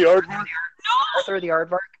 Arthur the Aardvark? Arthur the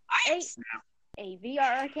Aardvark.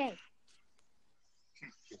 AVRK.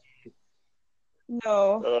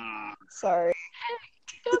 No, sorry.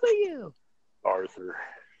 W. Arthur.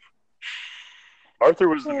 Arthur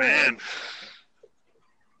was the man.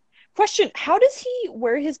 Question: how does he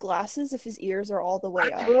wear his glasses if his ears are all the way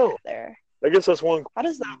I up don't know. there? I guess that's one How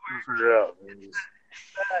does that to figure out.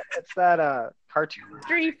 It's that cartoon.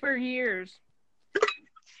 3 for years. work?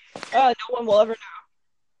 No one will ever know.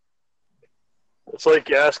 It's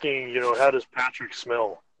like asking, how does Patrick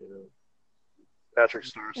smell? Patrick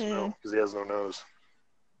Star smell because he has no nose.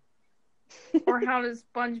 Or how does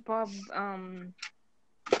SpongeBob,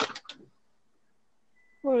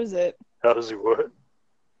 What was it? How does he what?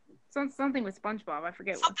 something with SpongeBob, I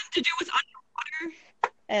forget what. Something to do with underwater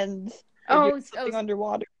and something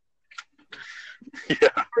underwater.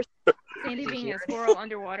 Yeah. Sandy being a squirrel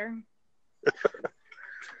underwater.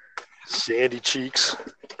 Sandy cheeks.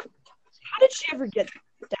 How did she ever get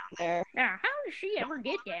down there? Yeah, how does she ever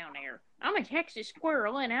get down there? I'm a Texas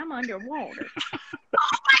squirrel and I'm underwater.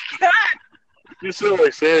 You sound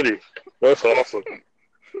like Sandy. That's awesome.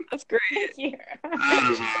 That's great. Yeah.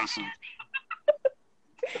 That is awesome.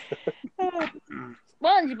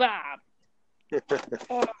 SpongeBob. Can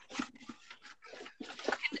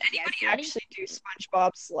anybody Sandy? actually do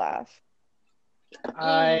SpongeBob's laugh?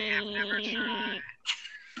 I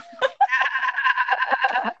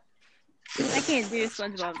can't do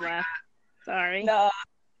SpongeBob's laugh. Sorry. No,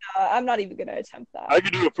 I'm not even gonna attempt that. I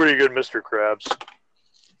could do a pretty good Mr. Krabs.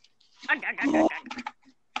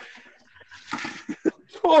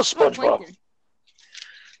 Oh, SpongeBob.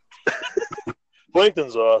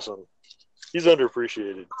 Plankton's awesome. He's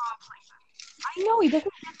underappreciated. I know he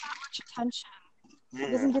doesn't get that much attention. He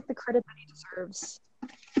doesn't get the credit that he deserves.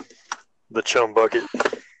 The chum bucket.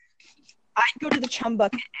 I'd go to the chum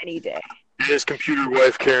bucket any day. And his computer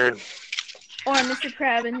wife, Karen. Or Mr.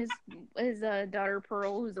 Crab and his daughter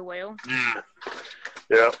Pearl, who's a whale. Yeah.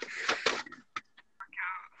 Yeah.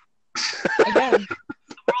 Again.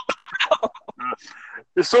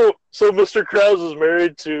 So Mr. Krabs is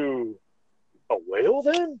married to a whale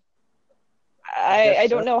then? I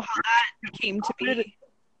don't know how that came to be.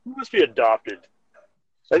 He must be adopted.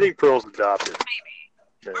 I think Pearl's adopted.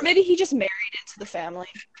 Maybe. Or maybe he just married into the family.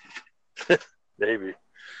 Maybe.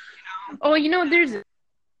 Oh, there's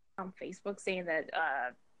on Facebook saying that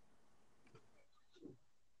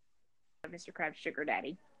Mr. Krabs' sugar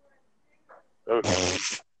daddy. Okay.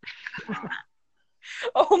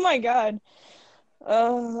 Oh my god.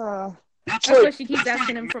 That's why she keeps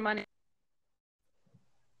asking him for money.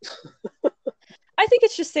 I think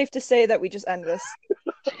it's just safe to say that we just end this.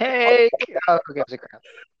 Hey! Oh, who gives a crap?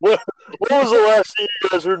 What was the last thing you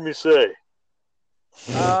guys heard me say?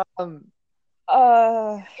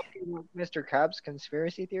 Mr. Krabs'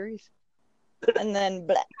 conspiracy theories? And then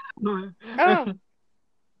blah. Oh.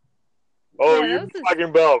 Oh, you're talking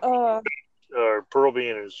about Pearl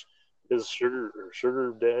being his sugar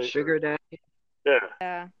daddy? Sugar daddy?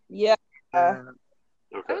 Yeah. Yeah. Okay.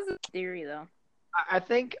 That was a theory, though. I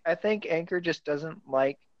think Anchor just doesn't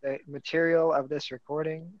like the material of this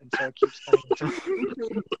recording, and so it keeps coming.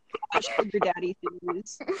 Sugar daddy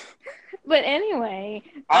theories. But anyway,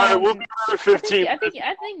 all right, we'll be another 15. I think.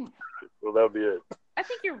 Well, that'll be it. I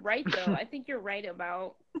think you're right, though. I think you're right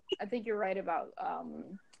about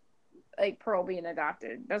like Pearl being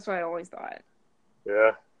adopted. That's what I always thought.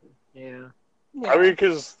 Yeah. Yeah. I mean,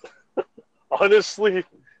 because honestly,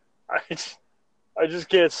 I just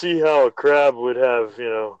can't see how a crab would have,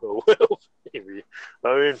 a whale baby.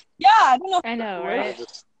 I mean, yeah, I don't know. I know, right?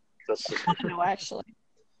 That's just, I don't know, actually.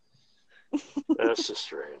 That's just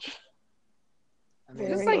strange. I mean,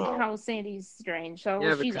 just like how Sandy's strange. So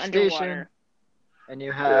she's crustacean, underwater. And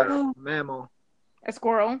you have a mammal. A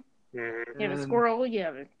squirrel. Mm-hmm. You have a squirrel, you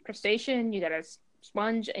have a crustacean, you got a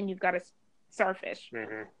sponge, and you've got a starfish.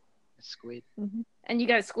 Mm-hmm. A squid. Mm-hmm. And you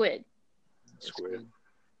got a squid. Squid.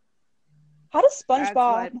 How does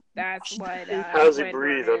SpongeBob? That's what. How does he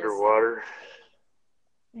breathe underwater?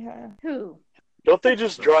 Yeah. Who? Don't they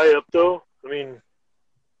just dry up though? I mean,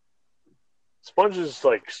 sponges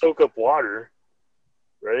like soak up water,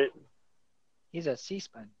 right? He's a sea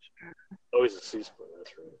sponge. Oh, he's a sea sponge.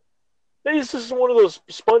 That's right. Hey, he's just one of those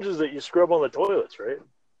sponges that you scrub on the toilets, right?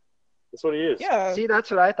 That's what he is. Yeah. See,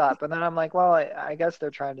 that's what I thought, but then I'm like, well, I guess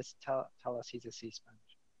they're trying to tell us he's a sea sponge.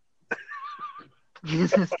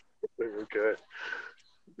 Okay.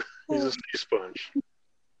 He's a sea sponge.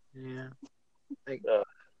 Yeah.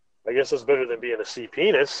 I guess that's better than being a sea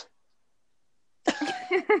penis.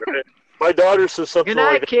 Right? My daughter says something Good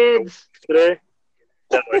night, like that kids. today.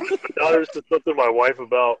 Yeah, my daughter said something to my wife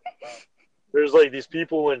about there's like these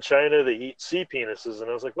people in China that eat sea penises, and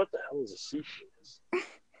I was like, what the hell is a sea penis?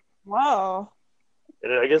 Wow.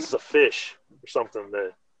 And I guess it's a fish or something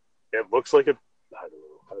that it looks like a. I don't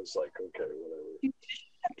know. I was like, okay, whatever. Do fish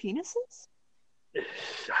have penises?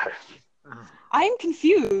 Oh. I'm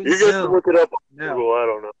confused. You guys can look it up on Google. I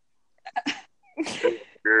don't know.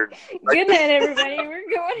 Weird. Good night, everybody. We're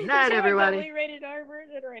going night, to everybody. a rated R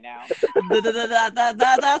version right now.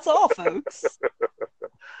 That's all, folks.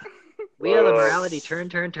 We are the morality turn.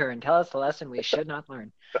 Tell us the lesson we should not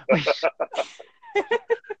learn.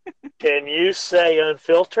 Can you say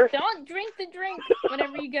unfiltered? Don't drink the drink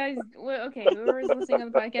whenever you guys. Okay, whoever's listening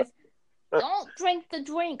on the podcast, don't drink the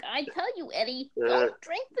drink. I tell you, Eddie, don't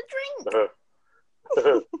drink the drink.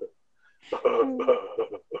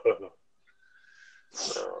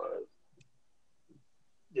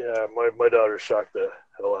 Yeah, my daughter shocked the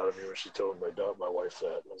hell out of me when she told my wife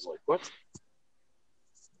that. I was like, what?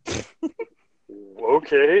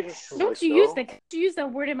 Okay. Don't you use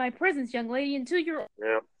that word in my presence, young lady, until you're.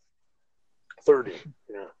 Yeah. 30.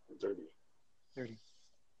 Yeah, 30.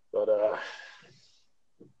 But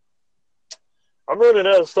I'm running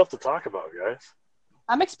out of stuff to talk about, guys.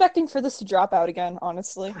 I'm expecting for this to drop out again,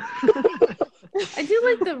 honestly. I do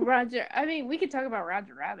like the Roger. I mean, we could talk about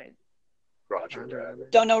Roger Rabbit. Roger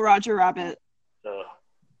Rabbit. Don't know Roger Rabbit.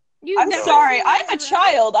 I'm never sorry. seen I'm a Roger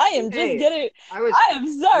child. I am just getting. I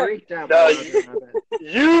am sorry.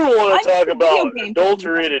 You want to talk about an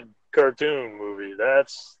adulterated cartoon movie?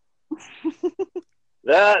 That's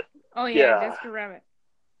that. Oh yeah, Jessica Rabbit.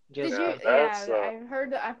 Did you? Yeah,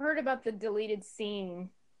 I've heard about the deleted scene.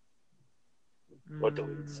 What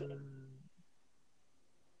deleted scene?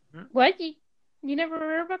 What you never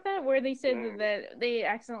heard about that? Where they said that they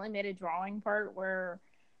accidentally made a drawing part where,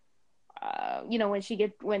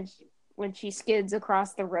 when she skids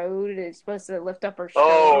across the road, it's supposed to lift up her shirt.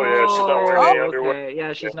 Oh yeah, she's not wearing any underwear.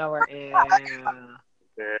 Yeah, she's not wearing.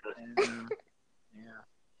 Yeah.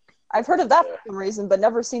 I've heard of that for some reason, but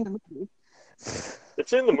never seen the movie.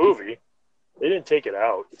 It's in the movie. They didn't take it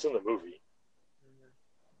out. It's in the movie.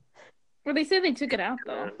 Well, they said they took it out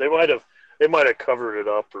though. Yeah, they might have covered it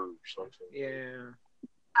up or something. Yeah.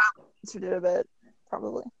 It's a little bit,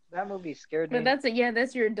 probably. That movie scared me. But that's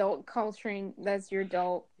your adult culturing. That's your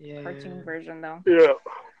adult cartoon version, though. Yeah.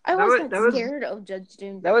 I always got scared of Judge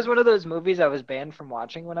Doom. That was one of those movies I was banned from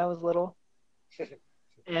watching when I was little,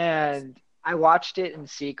 and I watched it in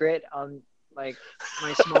secret on like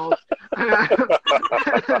my small.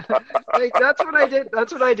 Like that's what I did.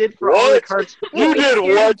 That's what I did for all the cartoons. You did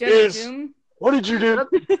what? What did you do?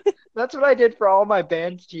 That's what I did for all my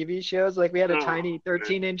banned TV shows. Like we had a tiny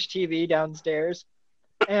 13-inch TV downstairs.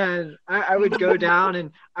 And I would go down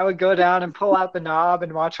and pull out the knob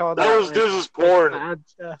and watch all that. This is porn. Bad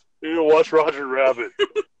stuff. You know, watch Roger Rabbit.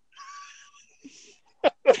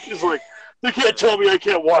 He's like, you can't tell me I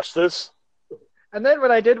can't watch this. And then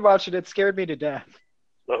when I did watch it, it scared me to death.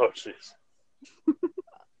 Oh, jeez.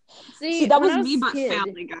 See, that was me, but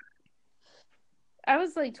Family Guy. I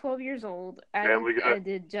was like 12 years old. I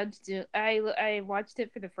did Judge Doom. I watched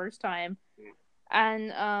it for the first time,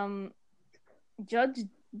 and Judge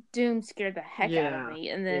Doom scared the heck out of me,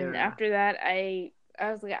 and then after that, I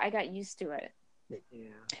was like, I got used to it. Yeah.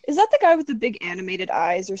 Is that the guy with the big animated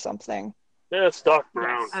eyes or something? Yeah, it's Doc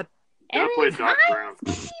Brown. Yes. I played Doc Brown.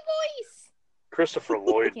 Voice. Christopher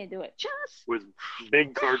Lloyd. I can't do it. With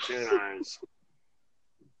big cartoon eyes.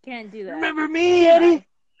 Can't do that. Remember me, Eddie?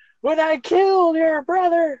 When I killed your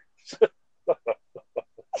brother.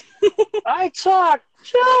 I talk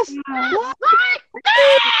just like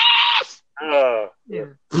this. Yeah.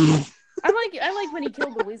 I like when he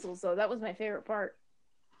killed the weasels though. That was my favorite part.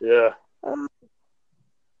 Yeah.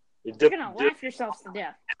 You're gonna laugh yourselves to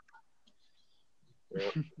death.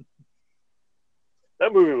 Yeah.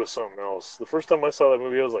 That movie was something else. The first time I saw that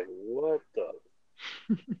movie, I was like, "What the?"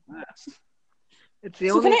 It's the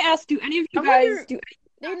so only. Can I ask? Do any of you guys do?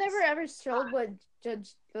 They never ever showed what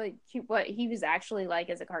what he was actually like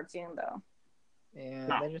as a cartoon though.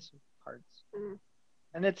 Yeah, they're just parts.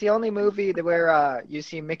 And it's the only movie where you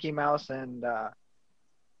see Mickey Mouse and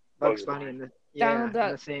Bugs Bunny in the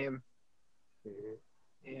same. Mm-hmm.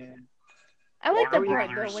 Yeah. I like the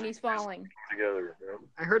part though when he's falling. Together. Yeah.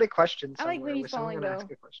 I heard a question. I like when he's falling though.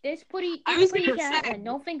 There's Putty Cat and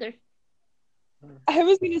no fingers. I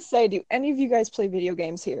was gonna say, do any of you guys play video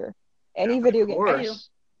games here? Any video games? I do.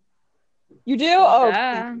 You do?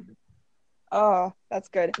 Oh. Oh, that's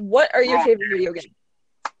good. What are your favorite video games?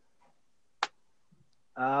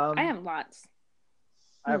 I have lots.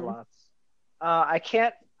 I have lots. I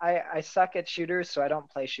can't. I suck at shooters, so I don't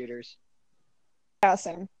play shooters. Yeah,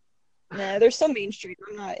 same. Nah, they're so mainstream.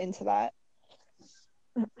 I'm not into that.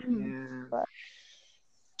 Yeah. But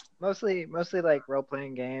mostly like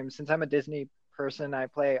role-playing games. Since I'm a Disney person, I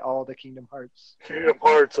play all the Kingdom Hearts. Kingdom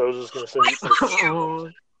Hearts. I was just gonna say. I love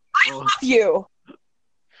you. I love you.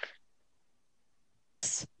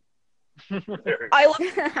 I'm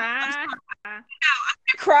gonna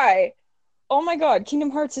cry. Oh my god, Kingdom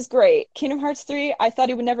Hearts is great. Kingdom Hearts 3, I thought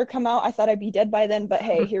it would never come out. I thought I'd be dead by then, but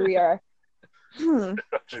hey, here we are. Yeah.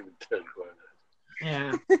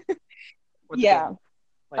 Yeah.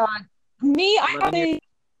 Me, I have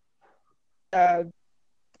a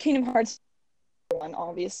Kingdom Hearts one,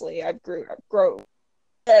 obviously. I grew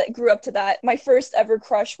up to that. My first ever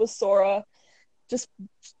crush was Sora. Just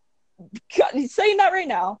saying that right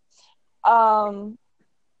now.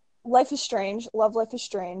 Life is Strange. Love Life is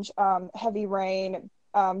Strange. Heavy Rain.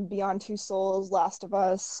 Beyond Two Souls. Last of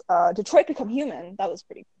Us. Detroit Become Human. That was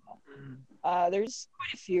pretty cool. There's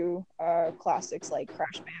quite a few classics like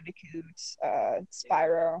Crash Bandicoot,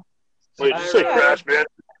 Spyro. Wait, did you say Crash Bandicoot?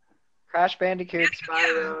 Crash Bandicoot,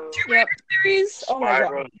 Spyro. Yep. Series. Oh my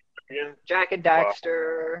god. Jak and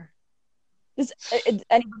Daxter. Does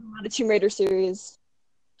anybody know the Tomb Raider series?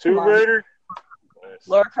 Tomb Raider? Nice.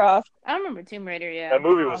 Lara Croft. I remember Tomb Raider, yeah. That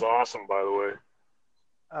movie was awesome, by the way.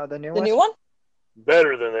 The new one?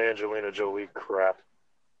 Better than the Angelina Jolie crap.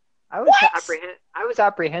 I was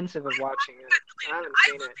apprehensive of watching it. I haven't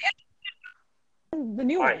seen it. The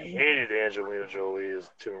new one. I hated Angelina Jolie as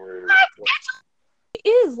Tomb Raider.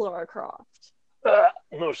 Is Lara Croft.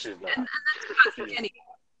 No, she's not.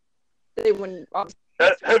 They wouldn't.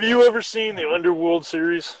 Have you ever seen the Underworld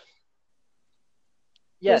series?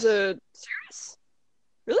 Yes. There's a series?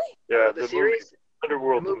 Really? Yeah, the series?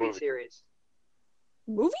 Underworld, the movie series.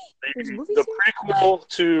 Movie? There's a movie the series? prequel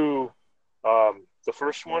to the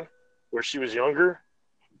first one, where she was younger.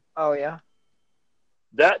 Oh, yeah?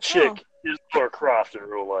 That chick is Lara Croft in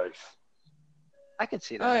real life. I could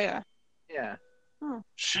see that. Oh, yeah. Yeah. Oh.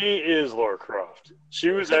 She is Lara Croft.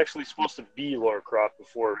 She was actually supposed to be Lara Croft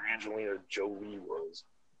before Angelina Jolie was.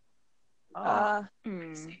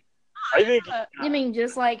 I think. You mean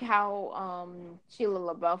just like how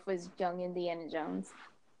Sheila LaBeouf was young Indiana Jones?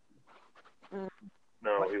 No,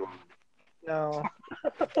 he wasn't. No.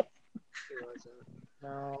 He wasn't.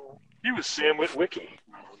 No. He was Sam Witwicky.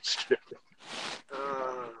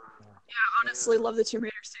 I honestly love the Tomb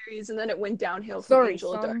Raider series, and then it went downhill from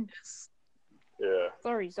Angel of Darkness. Yeah.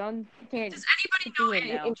 Sorry, son. Does anybody know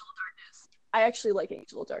Angel of Darkness? I actually like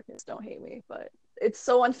Angel of Darkness. Don't hate me, but it's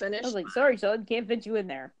so unfinished. I was like, sorry, son. Can't fit you in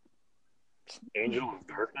there. Angel of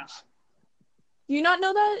Darkness? Do you not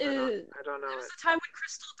know that? I don't know. It was the time when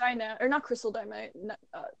Crystal Dynamite, or not Crystal Dynamite,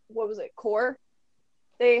 what was it, Core?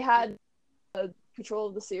 They had control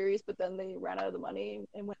of the series, but then they ran out of the money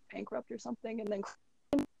and went bankrupt or something, and then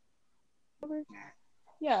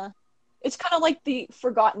yeah, it's kind of like the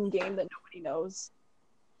forgotten game that nobody knows.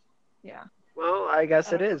 Yeah. Well, I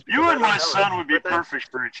guess it is. You and my son would be perfect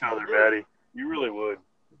for each other, Maddie. You really would.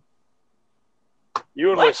 You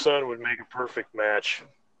and my son would make a perfect match.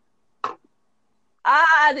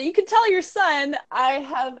 You can tell your son I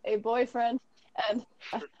have a boyfriend, and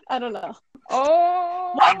I don't know.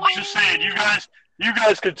 Oh, I'm just saying, you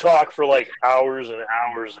guys could talk for like hours and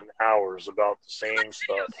hours and hours about the same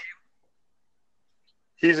stuff.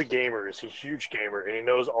 He's a gamer. He's a huge gamer, and he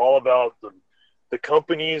knows all about the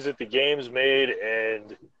companies that the game's made,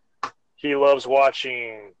 and he loves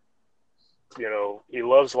watching. You know, he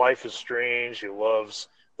loves Life is Strange. He loves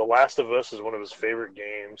The Last of Us is one of his favorite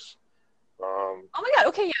games. Oh my god!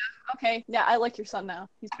 Okay, yeah, I like your son now.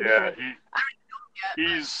 He's pretty cool.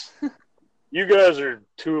 He's. You guys are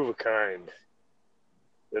two of a kind.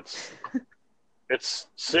 It's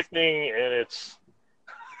sickening, and it's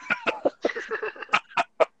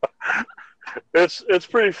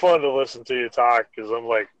pretty fun to listen to you talk, because I'm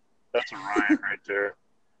like, that's a Ryan right there.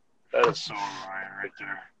 That is so Ryan right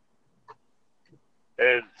there.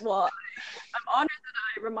 And well, I'm honored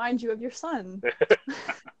that I remind you of your son.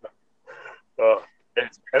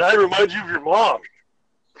 And I remind you of your mom,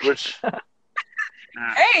 which.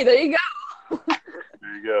 Hey, there you go.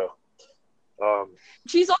 There you go.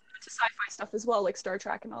 She's also into sci-fi stuff as well, like Star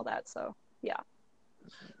Trek and all that. So yeah.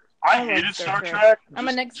 I hated Star Trek. I'm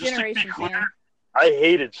a Next Generation fan. I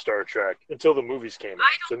hated Star Trek until the movies came out.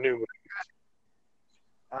 The new movies.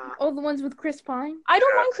 The ones with Chris Pine? I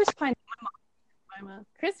don't mind Chris Pine.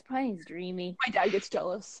 Chris Pine's dreamy. My dad gets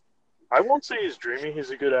jealous. I won't say he's dreamy.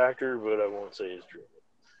 He's a good actor, but I won't say he's dreamy.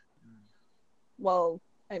 Well,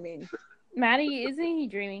 I mean, Maddie, isn't he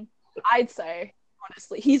dreamy? I'd say,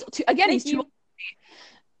 honestly, he's too old for me.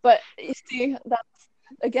 But you see,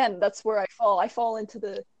 that's where I fall. I fall into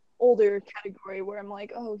the older category where I'm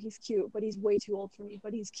like, oh, he's cute, but he's way too old for me.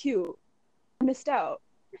 But he's cute. I missed out.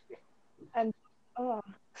 And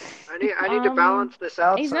I need to balance this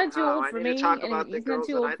out. He's somehow. not too old for me. He's not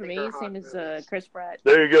too old for me. Same as Chris Pratt.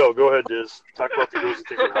 There you go. Go ahead, Diz. Talk about the girls that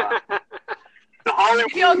think are hot. The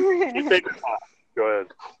Hollywood. You think it's hot. Go ahead.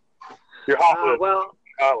 You're hot.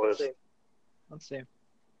 Let's see.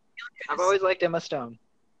 I've always liked Emma Stone.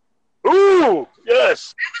 Ooh,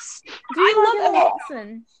 yes. Do you like Emma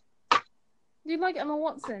Watson? Do you like Emma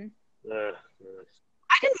Watson? I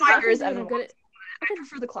didn't mind her as Emma Watson. I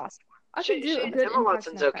prefer the classic one. I could do a good Emma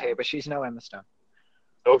Watson's okay, but she's no Emma Stone.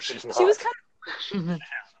 Oh, she's not. She was kind of.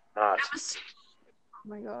 Not. Oh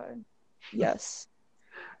my god. Yes.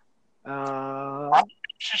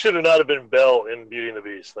 She should have not have been Belle in Beauty and the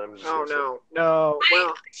Beast. I'm just no. Well,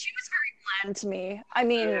 she was very bland to me. I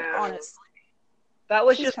mean, honestly, that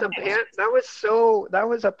was just that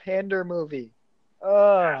was a pander movie.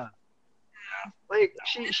 Like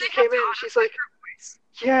she came in, she's like,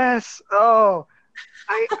 yes. Oh,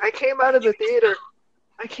 I came out of the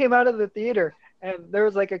theater, and there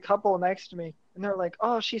was like a couple next to me, and they're like,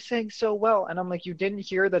 oh, she sang so well, and I'm like, you didn't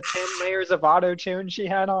hear the 10 layers of auto tune she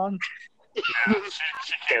had on? Yeah,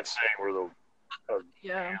 she can't sing where the.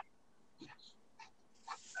 Yeah.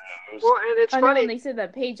 Well, and it's funny. I know when they said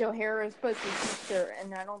that Paige O'Hara is supposed to teach her,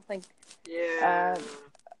 and I don't think. Yeah.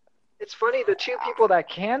 It's funny, the two people that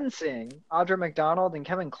can sing, Audra McDonald and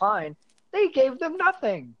Kevin Kline, they gave them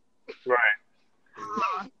nothing.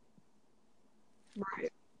 Right.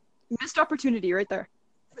 Right. Missed opportunity right there.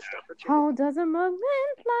 How does a moment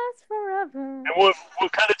last forever? And what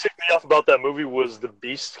kind of ticked me off about that movie was the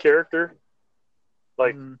Beast character.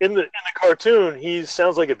 Like in the cartoon, he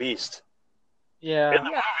sounds like a beast. Yeah. In the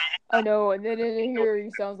movie, I know, and then in here he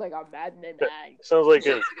sounds like a madman. Sounds like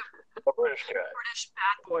a British guy. British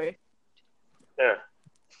bad boy. Yeah.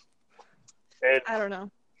 And I don't know.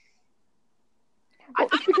 Well,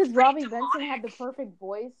 it's because Robbie Benson had the perfect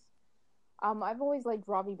voice. I've always liked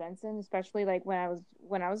Robbie Benson, especially like when I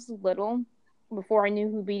was little, before I knew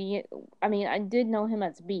who I mean, I did know him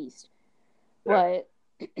as Beast, But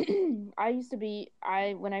I used to be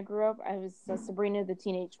when I grew up I was a Sabrina the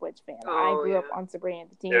Teenage Witch fan. I grew up on Sabrina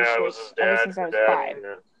the Teenage Witch ever since I was 5.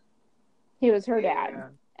 Yeah. He was her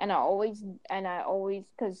dad. And I always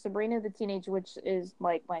because Sabrina the Teenage Witch is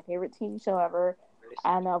like my favorite TV show ever,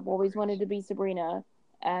 and I've always wanted to be Sabrina,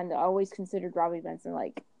 and I always considered Robbie Benson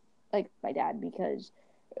like my dad because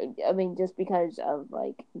just because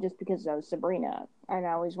I was Sabrina, and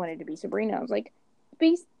I always wanted to be Sabrina. I was like,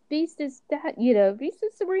 Beast is dad, Beast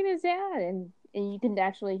is Sabrina's dad, and you can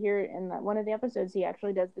actually hear it in one of the episodes. He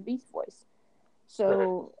actually does the Beast voice.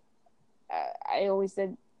 So I always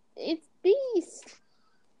said it's Beast.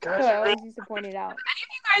 So I always used to point it out. Any of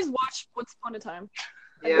you guys watch Once Upon a Time?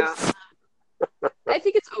 Yeah. I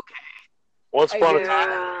think it's okay. Once Upon a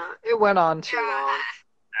Time. It went on too long.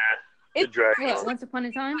 It dragged. Once Upon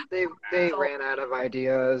a Time? They ran out of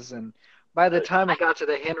ideas, and by the time I got to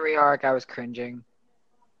the Henry arc, I was cringing.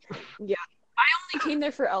 Yeah. I only came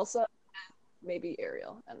there for Elsa, maybe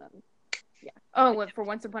Ariel, and then, yeah. Oh, what, for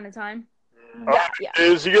Once Upon a Time? Yeah.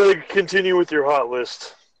 Is you gotta continue with your hot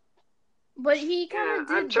list. But he kind of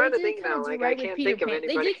did. I'm trying to think now. Like, I can't think of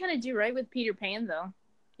anybody. They did kind of do right with Peter Pan, though.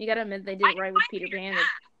 You gotta admit they did it right with Peter Pan.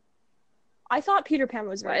 I thought Peter Pan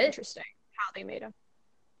was very interesting. How they made him.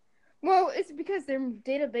 Well, it's because they're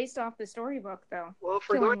data based off the storybook, though. Well,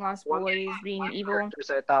 for killing lost boys, being evil. Characters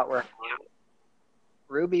I thought were hot.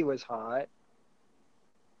 Ruby was hot.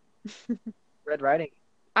 Red Riding.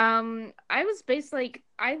 I was based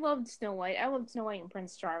I loved Snow White. I loved Snow White and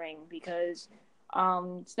Prince Charming because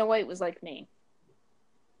Snow White was like me.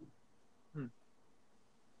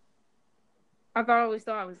 I always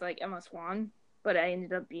thought I was like Emma Swan, but I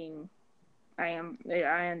ended up being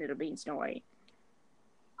Snow White.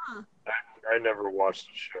 Huh. I never watched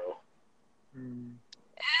the show.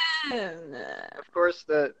 Of course,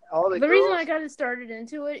 the reason I got started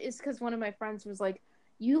into it is because one of my friends was like,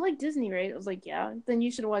 "You like Disney, right?" I was like, "Yeah." Then you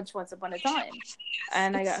should watch Once Upon a Time,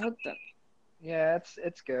 and I got hooked up. Yeah,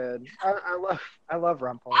 it's good. I love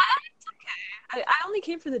Rumple. Okay. I only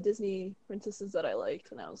came for the Disney princesses that I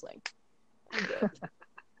liked, and I was like, I'm good.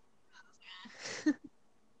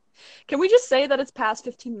 Can we just say that it's past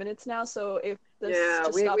 15 minutes now? So if this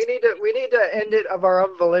just we stops... we need to end it of our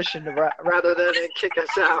own volition rather than it kick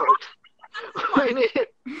us out. We need.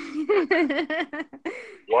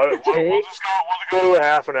 We'll go to a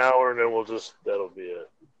half an hour and then that'll be it.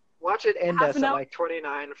 Watch it end us at like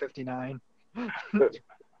 29:59. All right,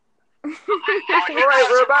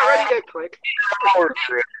 we're about ready to click.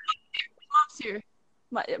 Mom's here.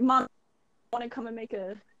 My mom want to come and make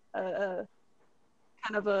a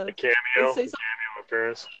kind of a cameo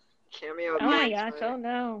appearance. Cameo. Oh my gosh! Oh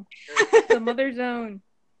no! The Mother Zone.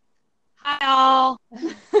 Hi all.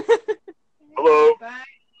 Hello.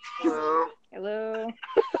 Hello. Hello.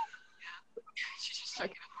 She's just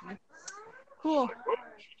checking in. Cool.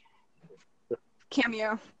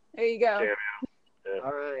 Cameo. There you go. Cameo. Yeah.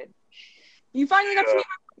 All right. You finally got to meet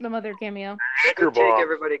the Mother cameo. Good take,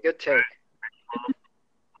 everybody. Good take.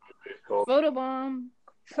 Photobomb.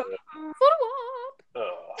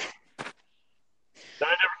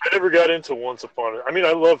 I never got into Once Upon a... I mean,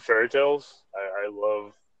 I love fairy tales. I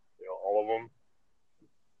love all of them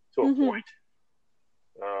to a point.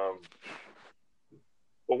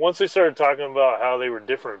 But once they started talking about how they were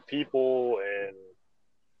different people and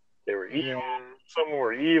they were evil, some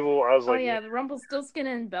were evil, I was like... Oh yeah, the Rumpelstiltskin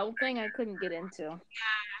and Belle thing I couldn't get into.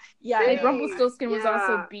 Yeah. Like, Rumpelstiltskin was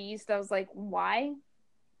also Beast. I was like, why?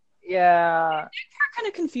 Yeah. That kind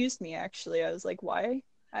of confused me, actually. I was like, why?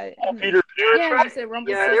 Peter. You said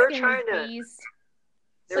Rumpelstiltskin was Beast.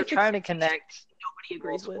 They were trying to connect. Nobody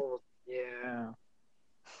agrees with. Yeah.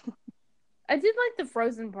 I did like the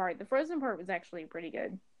Frozen part. The Frozen part was actually pretty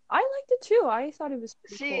good. I liked it too. I thought it was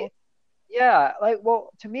pretty cool. Yeah,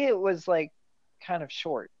 to me it was like kind of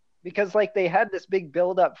short because like they had this big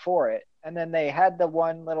build up for it, and then they had the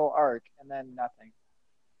one little arc, and then nothing.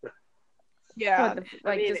 Yeah,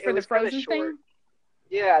 just for the Frozen thing.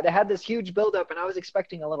 Yeah, they had this huge build up, and I was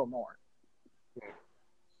expecting a little more.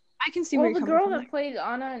 I can see where you're coming from. The girl that played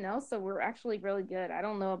Anna and Elsa were actually really good. I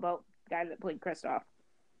don't know about the guy that played Kristoff.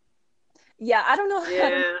 Yeah, I don't know.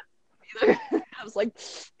 Yeah. Either. I was like,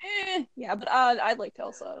 yeah, but I liked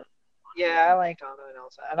Elsa. Yeah, I liked Anna and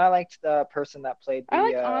Elsa, and I liked the person that played. I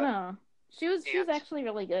liked Anna. She was actually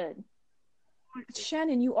really good.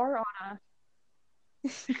 Shannon, you are Anna.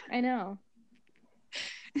 I know.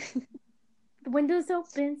 The window's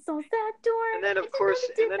open, so's that door. And then of course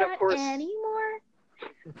anymore.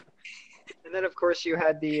 And then of course you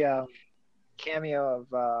had the cameo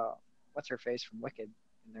of what's her face from Wicked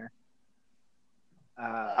in there.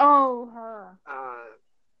 Her.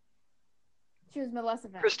 She was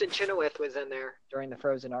Maleficent. Kristen Chenoweth was in there during the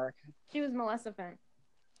Frozen arc. She was Maleficent.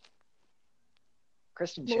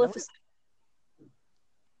 Kristen Chenoweth? You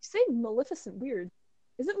say Maleficent weird.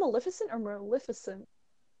 Is it Maleficent or Maleficent?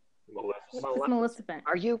 Maleficent. It's Maleficent.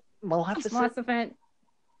 Are you Maleficent? Maleficent.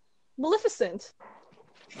 Maleficent.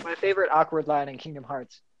 My favorite awkward line in Kingdom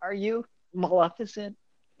Hearts. Are you Maleficent?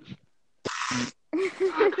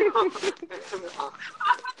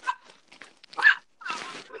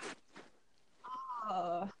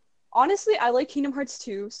 Honestly, I like Kingdom Hearts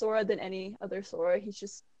 2 Sora than any other Sora.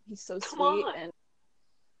 He's so sweet and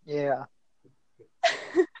yeah.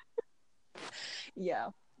 Yeah.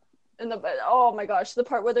 And oh my gosh, the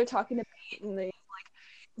part where they're talking to Pete and they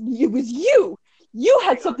like, it was you. You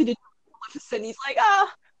had something to do with Maleficent. He's like,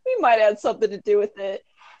 we might have something to do with it.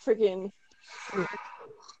 Freaking.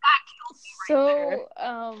 So,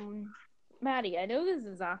 Maddie, I know this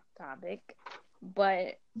is off topic,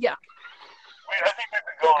 but yeah. Wait, I think we've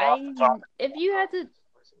been going off the topic. If you had to,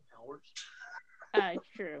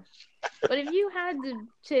 true. But if you had to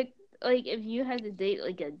pick, like, if you had to date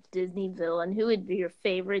like a Disney villain, who would be your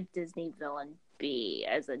favorite Disney villain be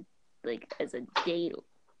as a date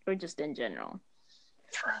or just in general?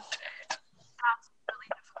 That's really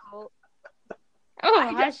difficult.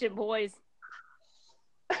 Oh, hush it, boys.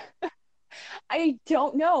 I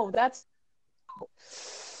don't know.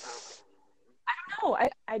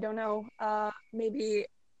 I don't know. Maybe,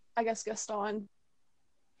 I guess Gaston.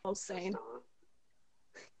 Most sane.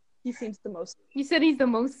 He seems the most. You said he's the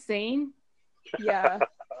most sane? Yeah.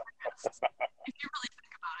 If you really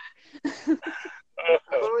think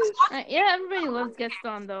about it. Yeah, everybody loves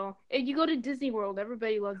Gaston, though. If you go to Disney World,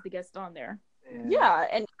 everybody loves the Gaston there. Yeah,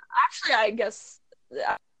 and actually, I guess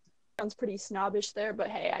that sounds pretty snobbish there, but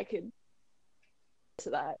hey, I could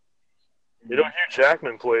to that. You know, Hugh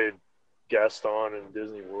Jackman played Gaston in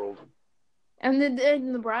Disney World. And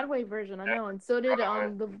in the Broadway version, I know, and so did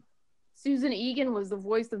Susan Egan was the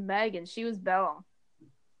voice of Meg, and she was Belle.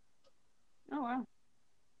 Oh wow.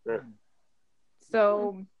 Yeah.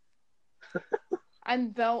 So I'm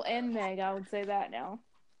Belle and Meg. I would say that now.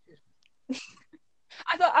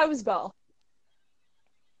 I thought I was Belle.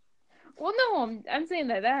 Well, no, I'm saying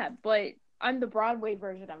that, but I'm the Broadway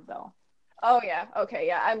version of Belle. Oh yeah, okay,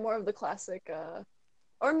 yeah. I'm more of the classic,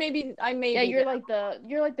 or maybe I may. Yeah, you're like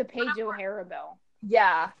the Paige O'Hara Belle.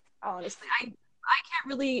 Yeah, honestly, I can't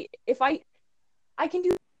really I can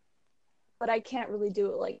do, but I can't really do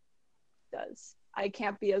it like it does. I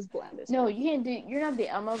can't be as bland as. No, you can't do. You're not the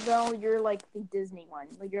Emma Belle. You're like the Disney one.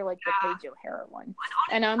 Like you're like the Paige O'Hara one,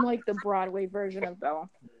 and I'm like the Broadway version of Belle.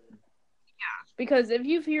 Yeah. Because if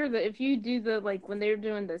you do the like when they're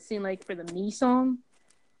doing the scene like for the Me song,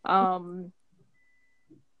 I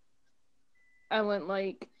went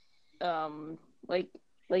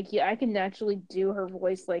yeah, I can actually do her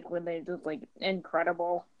voice like when they just like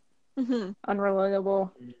incredible,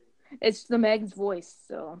 unrelatable. It's the Meg's voice,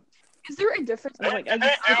 so. Is there a difference? Did they do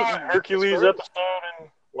a Hercules episode in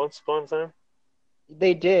Once Upon a Time?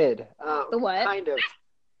 They did. The what? Kind of.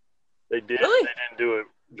 They did. Really? They didn't do it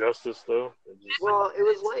justice though. Well, it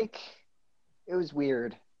was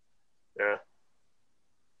weird. Yeah.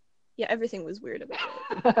 Yeah, everything was weird about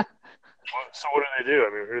it. So what did they do? I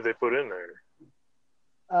mean, who did they put in there?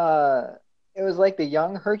 It was like the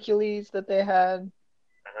young Hercules that they had,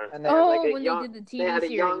 and they had like a when young. they did the TV they had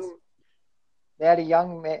series. a young. They had a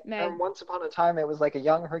young Meg. And Once Upon a Time, it was like a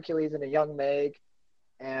young Hercules and a young Meg,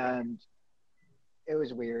 and it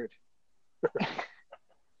was weird.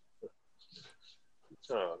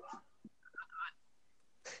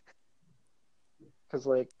 Because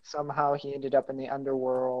like somehow he ended up in the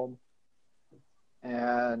underworld,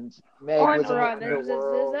 and Meg was in the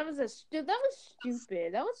underworld. That was stupid. That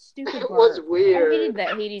was stupid. It was weird. I hated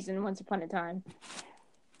that Hades in Once Upon a Time.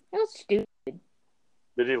 It was stupid.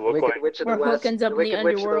 Did he look Wicked like Witch of the Where West? Hook ends up in the Wicked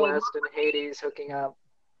Witch of the underworld. West and Hades hooking up.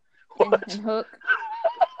 And Hook.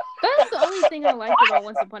 That's the only thing I liked about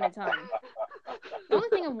Once Upon a Time. The only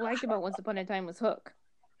thing I liked about Once Upon a Time was Hook.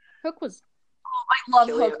 Hook was. Oh, I love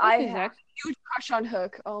Hook. I Hook is have a huge crush on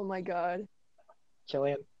Hook. Oh my god.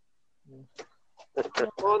 Killian.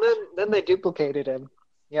 Well, then they duplicated him.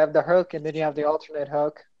 You have the Hook, and then you have the alternate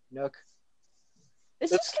Hook, Nook.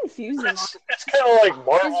 It's just confusing. It's kind of like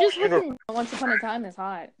Marvel It's just Universe. Once Upon a Time is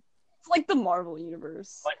hot. It's like the Marvel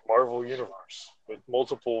universe. Like Marvel Universe with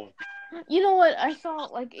multiple. You know what? I saw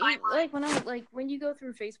like when you go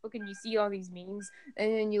through Facebook and you see all these memes,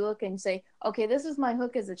 and then you look and say, okay, this is my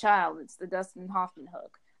Hook as a child. It's the Dustin Hoffman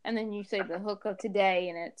Hook, and then you say the Hook of today,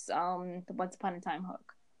 and it's the Once Upon a Time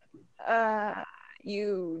Hook.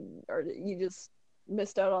 You just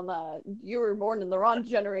missed out on that. You were born in the wrong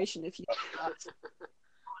generation if you.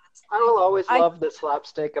 I will always love the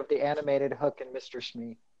slapstick of the animated Hook and Mr.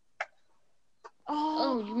 Smee.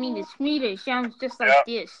 Oh, you mean the Smee that sounds just like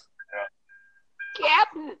this?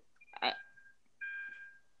 Captain.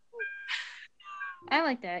 I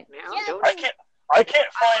like that. I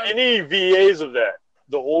can't find any VAs of that.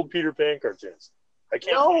 The old Peter Pan cartoons. I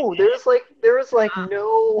can't. No, there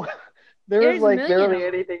was barely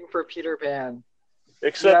anything for Peter Pan.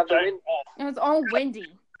 Except it was all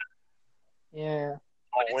Wendy. Yeah.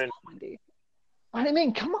 All Wendy. What do you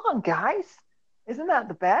mean? Come on, guys! Isn't that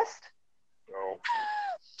the best? No.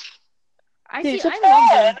 I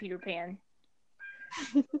love Peter Pan.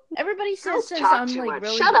 Everybody says since I'm like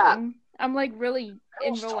really young, I'm like really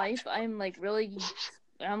in real life. I'm like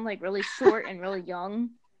really short and really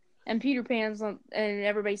young. And Peter Pan's and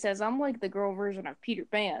everybody says I'm like the girl version of Peter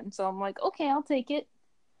Pan. So I'm like, okay, I'll take it.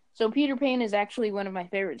 So Peter Pan is actually one of my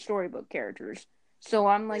favorite storybook characters. So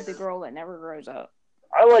I'm like the girl that never grows up.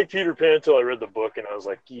 I liked Peter Pan until I read the book and I was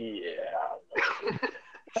like, yeah.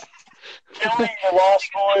 Killing the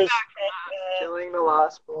Lost Boys. Killing the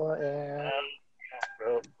Lost Boy. Yeah.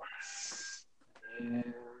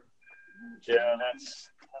 Yeah, that's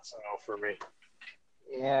a no for me.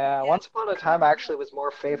 Yeah, Once Upon a Time actually was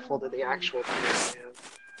more faithful to the actual Peter Pan.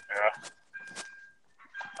 Yeah.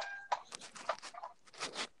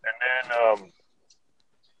 And then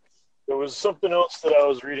there was something else that I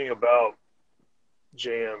was reading about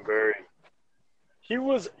J.M. Barrie. He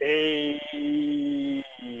was a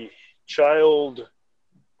child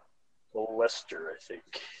molester, I think.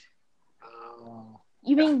 Oh.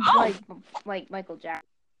 You mean like Michael Jackson?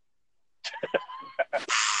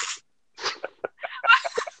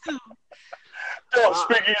 No,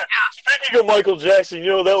 speaking of Michael Jackson, you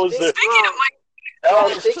know that was Steven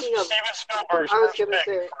Spielberg's first pick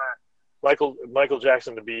for Michael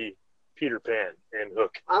Jackson to be Peter Pan and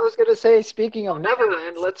Hook. I was gonna say, speaking of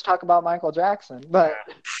Neverland, let's talk about Michael Jackson. But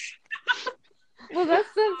well, that's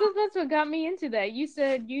what got me into that. You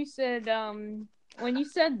said when you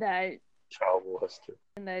said that child molester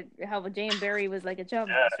and that how J.M. Barrie was like a child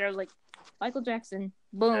molester, I was like Michael Jackson,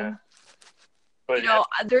 boom. Yeah. But,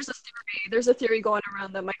 there's a theory going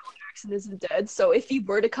around that Michael Jackson isn't dead. So if he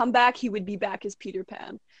were to come back, he would be back as Peter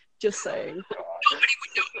Pan. Just saying. Nobody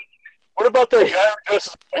would know. What about that guy?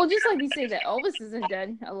 Well, just like you say that Elvis isn't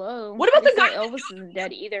dead. Hello. What about the guy? Elvis isn't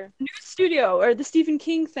dead either. News studio or the Stephen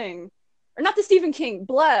King thing, or not the Stephen King.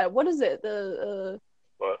 Blah. What is it?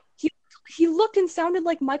 What? He looked and sounded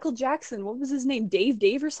like Michael Jackson. What was his name?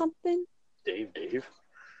 Dave or something? Dave.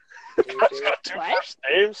 He's got two first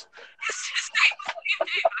names. I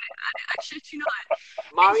shit you not.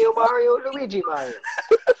 Mario, Luigi Mario.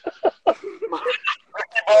 Ricky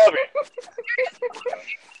Bobby.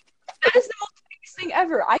 That is the most famous thing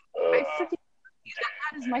ever. I freaking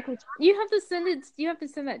that is Michael Jackson. You have to send it. You have to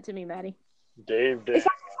send that to me, Maddie. Dave. The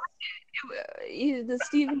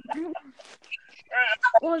Stephen.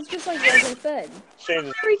 Well, it's just like I said.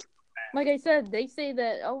 Like I said, they say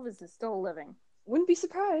that Elvis is still living. Wouldn't be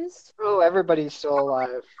surprised. Oh, everybody's still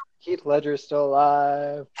alive. Heath Ledger's still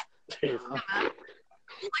alive.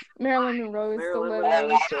 Marilyn Monroe is still living.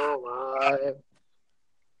 Monroe's still alive.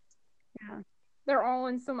 Yeah. They're all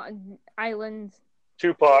in some island.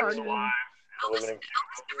 Tupac's alive.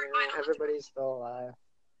 Everybody's still alive.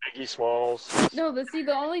 Biggie Smalls. No, but see,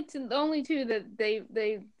 the only two that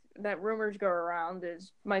that rumors go around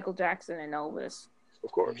is Michael Jackson and Elvis.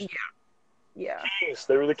 Of course. Yeah. Kings.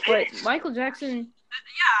 They were the Kings. But Michael Jackson.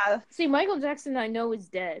 Yeah. See, Michael Jackson, I know is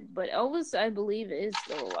dead, but Elvis, I believe, is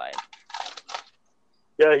still alive.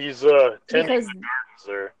 Yeah, he's tending the gardens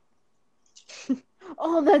there.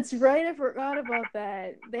 Oh, that's right. I forgot about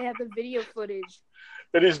that. They have the video footage.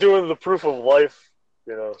 And he's doing the proof of life,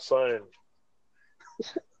 sign.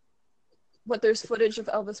 What? There's footage of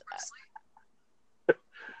Elvis Presley.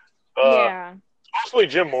 Yeah. Mostly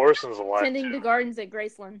Jim Morrison's alive. Tending the gardens at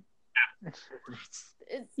Graceland.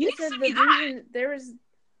 You said the reason there is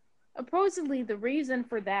supposedly the reason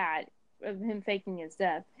for that of him faking his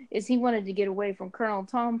death is he wanted to get away from Colonel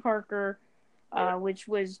Tom Parker, which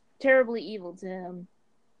was terribly evil to him,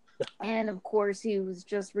 and of course he was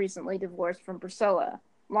just recently divorced from Priscilla,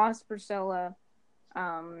 lost Priscilla.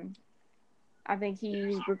 I think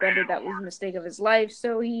he regretted that was a mistake of his life,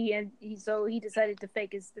 so he decided to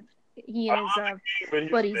fake his. He and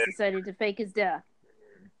his buddies decided to fake his death.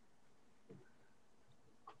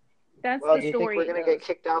 That's well, the do you story. think we're going to get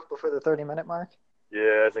kicked off before the 30-minute mark?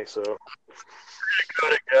 Yeah, I think so.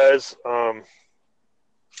 Got it, guys.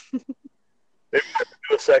 Maybe we'll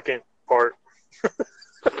do a second part.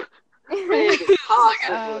 Maybe,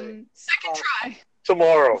 possibly. Second try.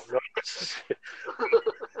 tomorrow. No,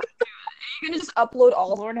 You can just upload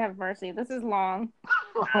all. Lord have mercy. This is long.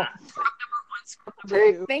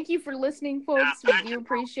 Hey. Thank you for listening, folks. We do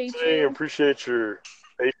appreciate you. Appreciate your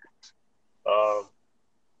patience.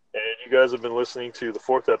 And you guys have been listening to the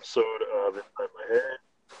 4th episode of Inside My Head.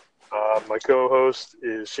 My co-host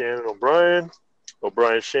is Shannon O'Brien.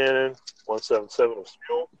 O'Brien Shannon, 177 of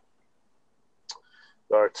Smule.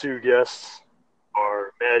 Our 2 guests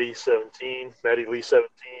are Maddie Lee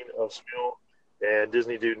 17 of Smule, and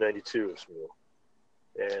Disney Dude 92 of Smule.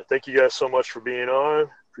 And thank you guys so much for being on.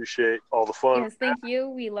 Appreciate all the fun. Yes, thank you.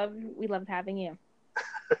 We loved having you.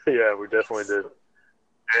 Yeah, we definitely did.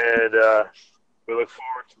 And we look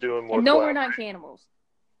forward to doing more. And no, we're not cannibals.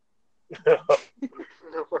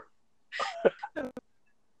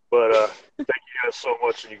 But thank you guys so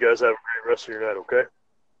much, and you guys have a great rest of your night, okay?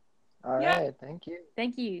 All right, thank you.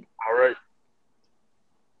 Thank you. All right.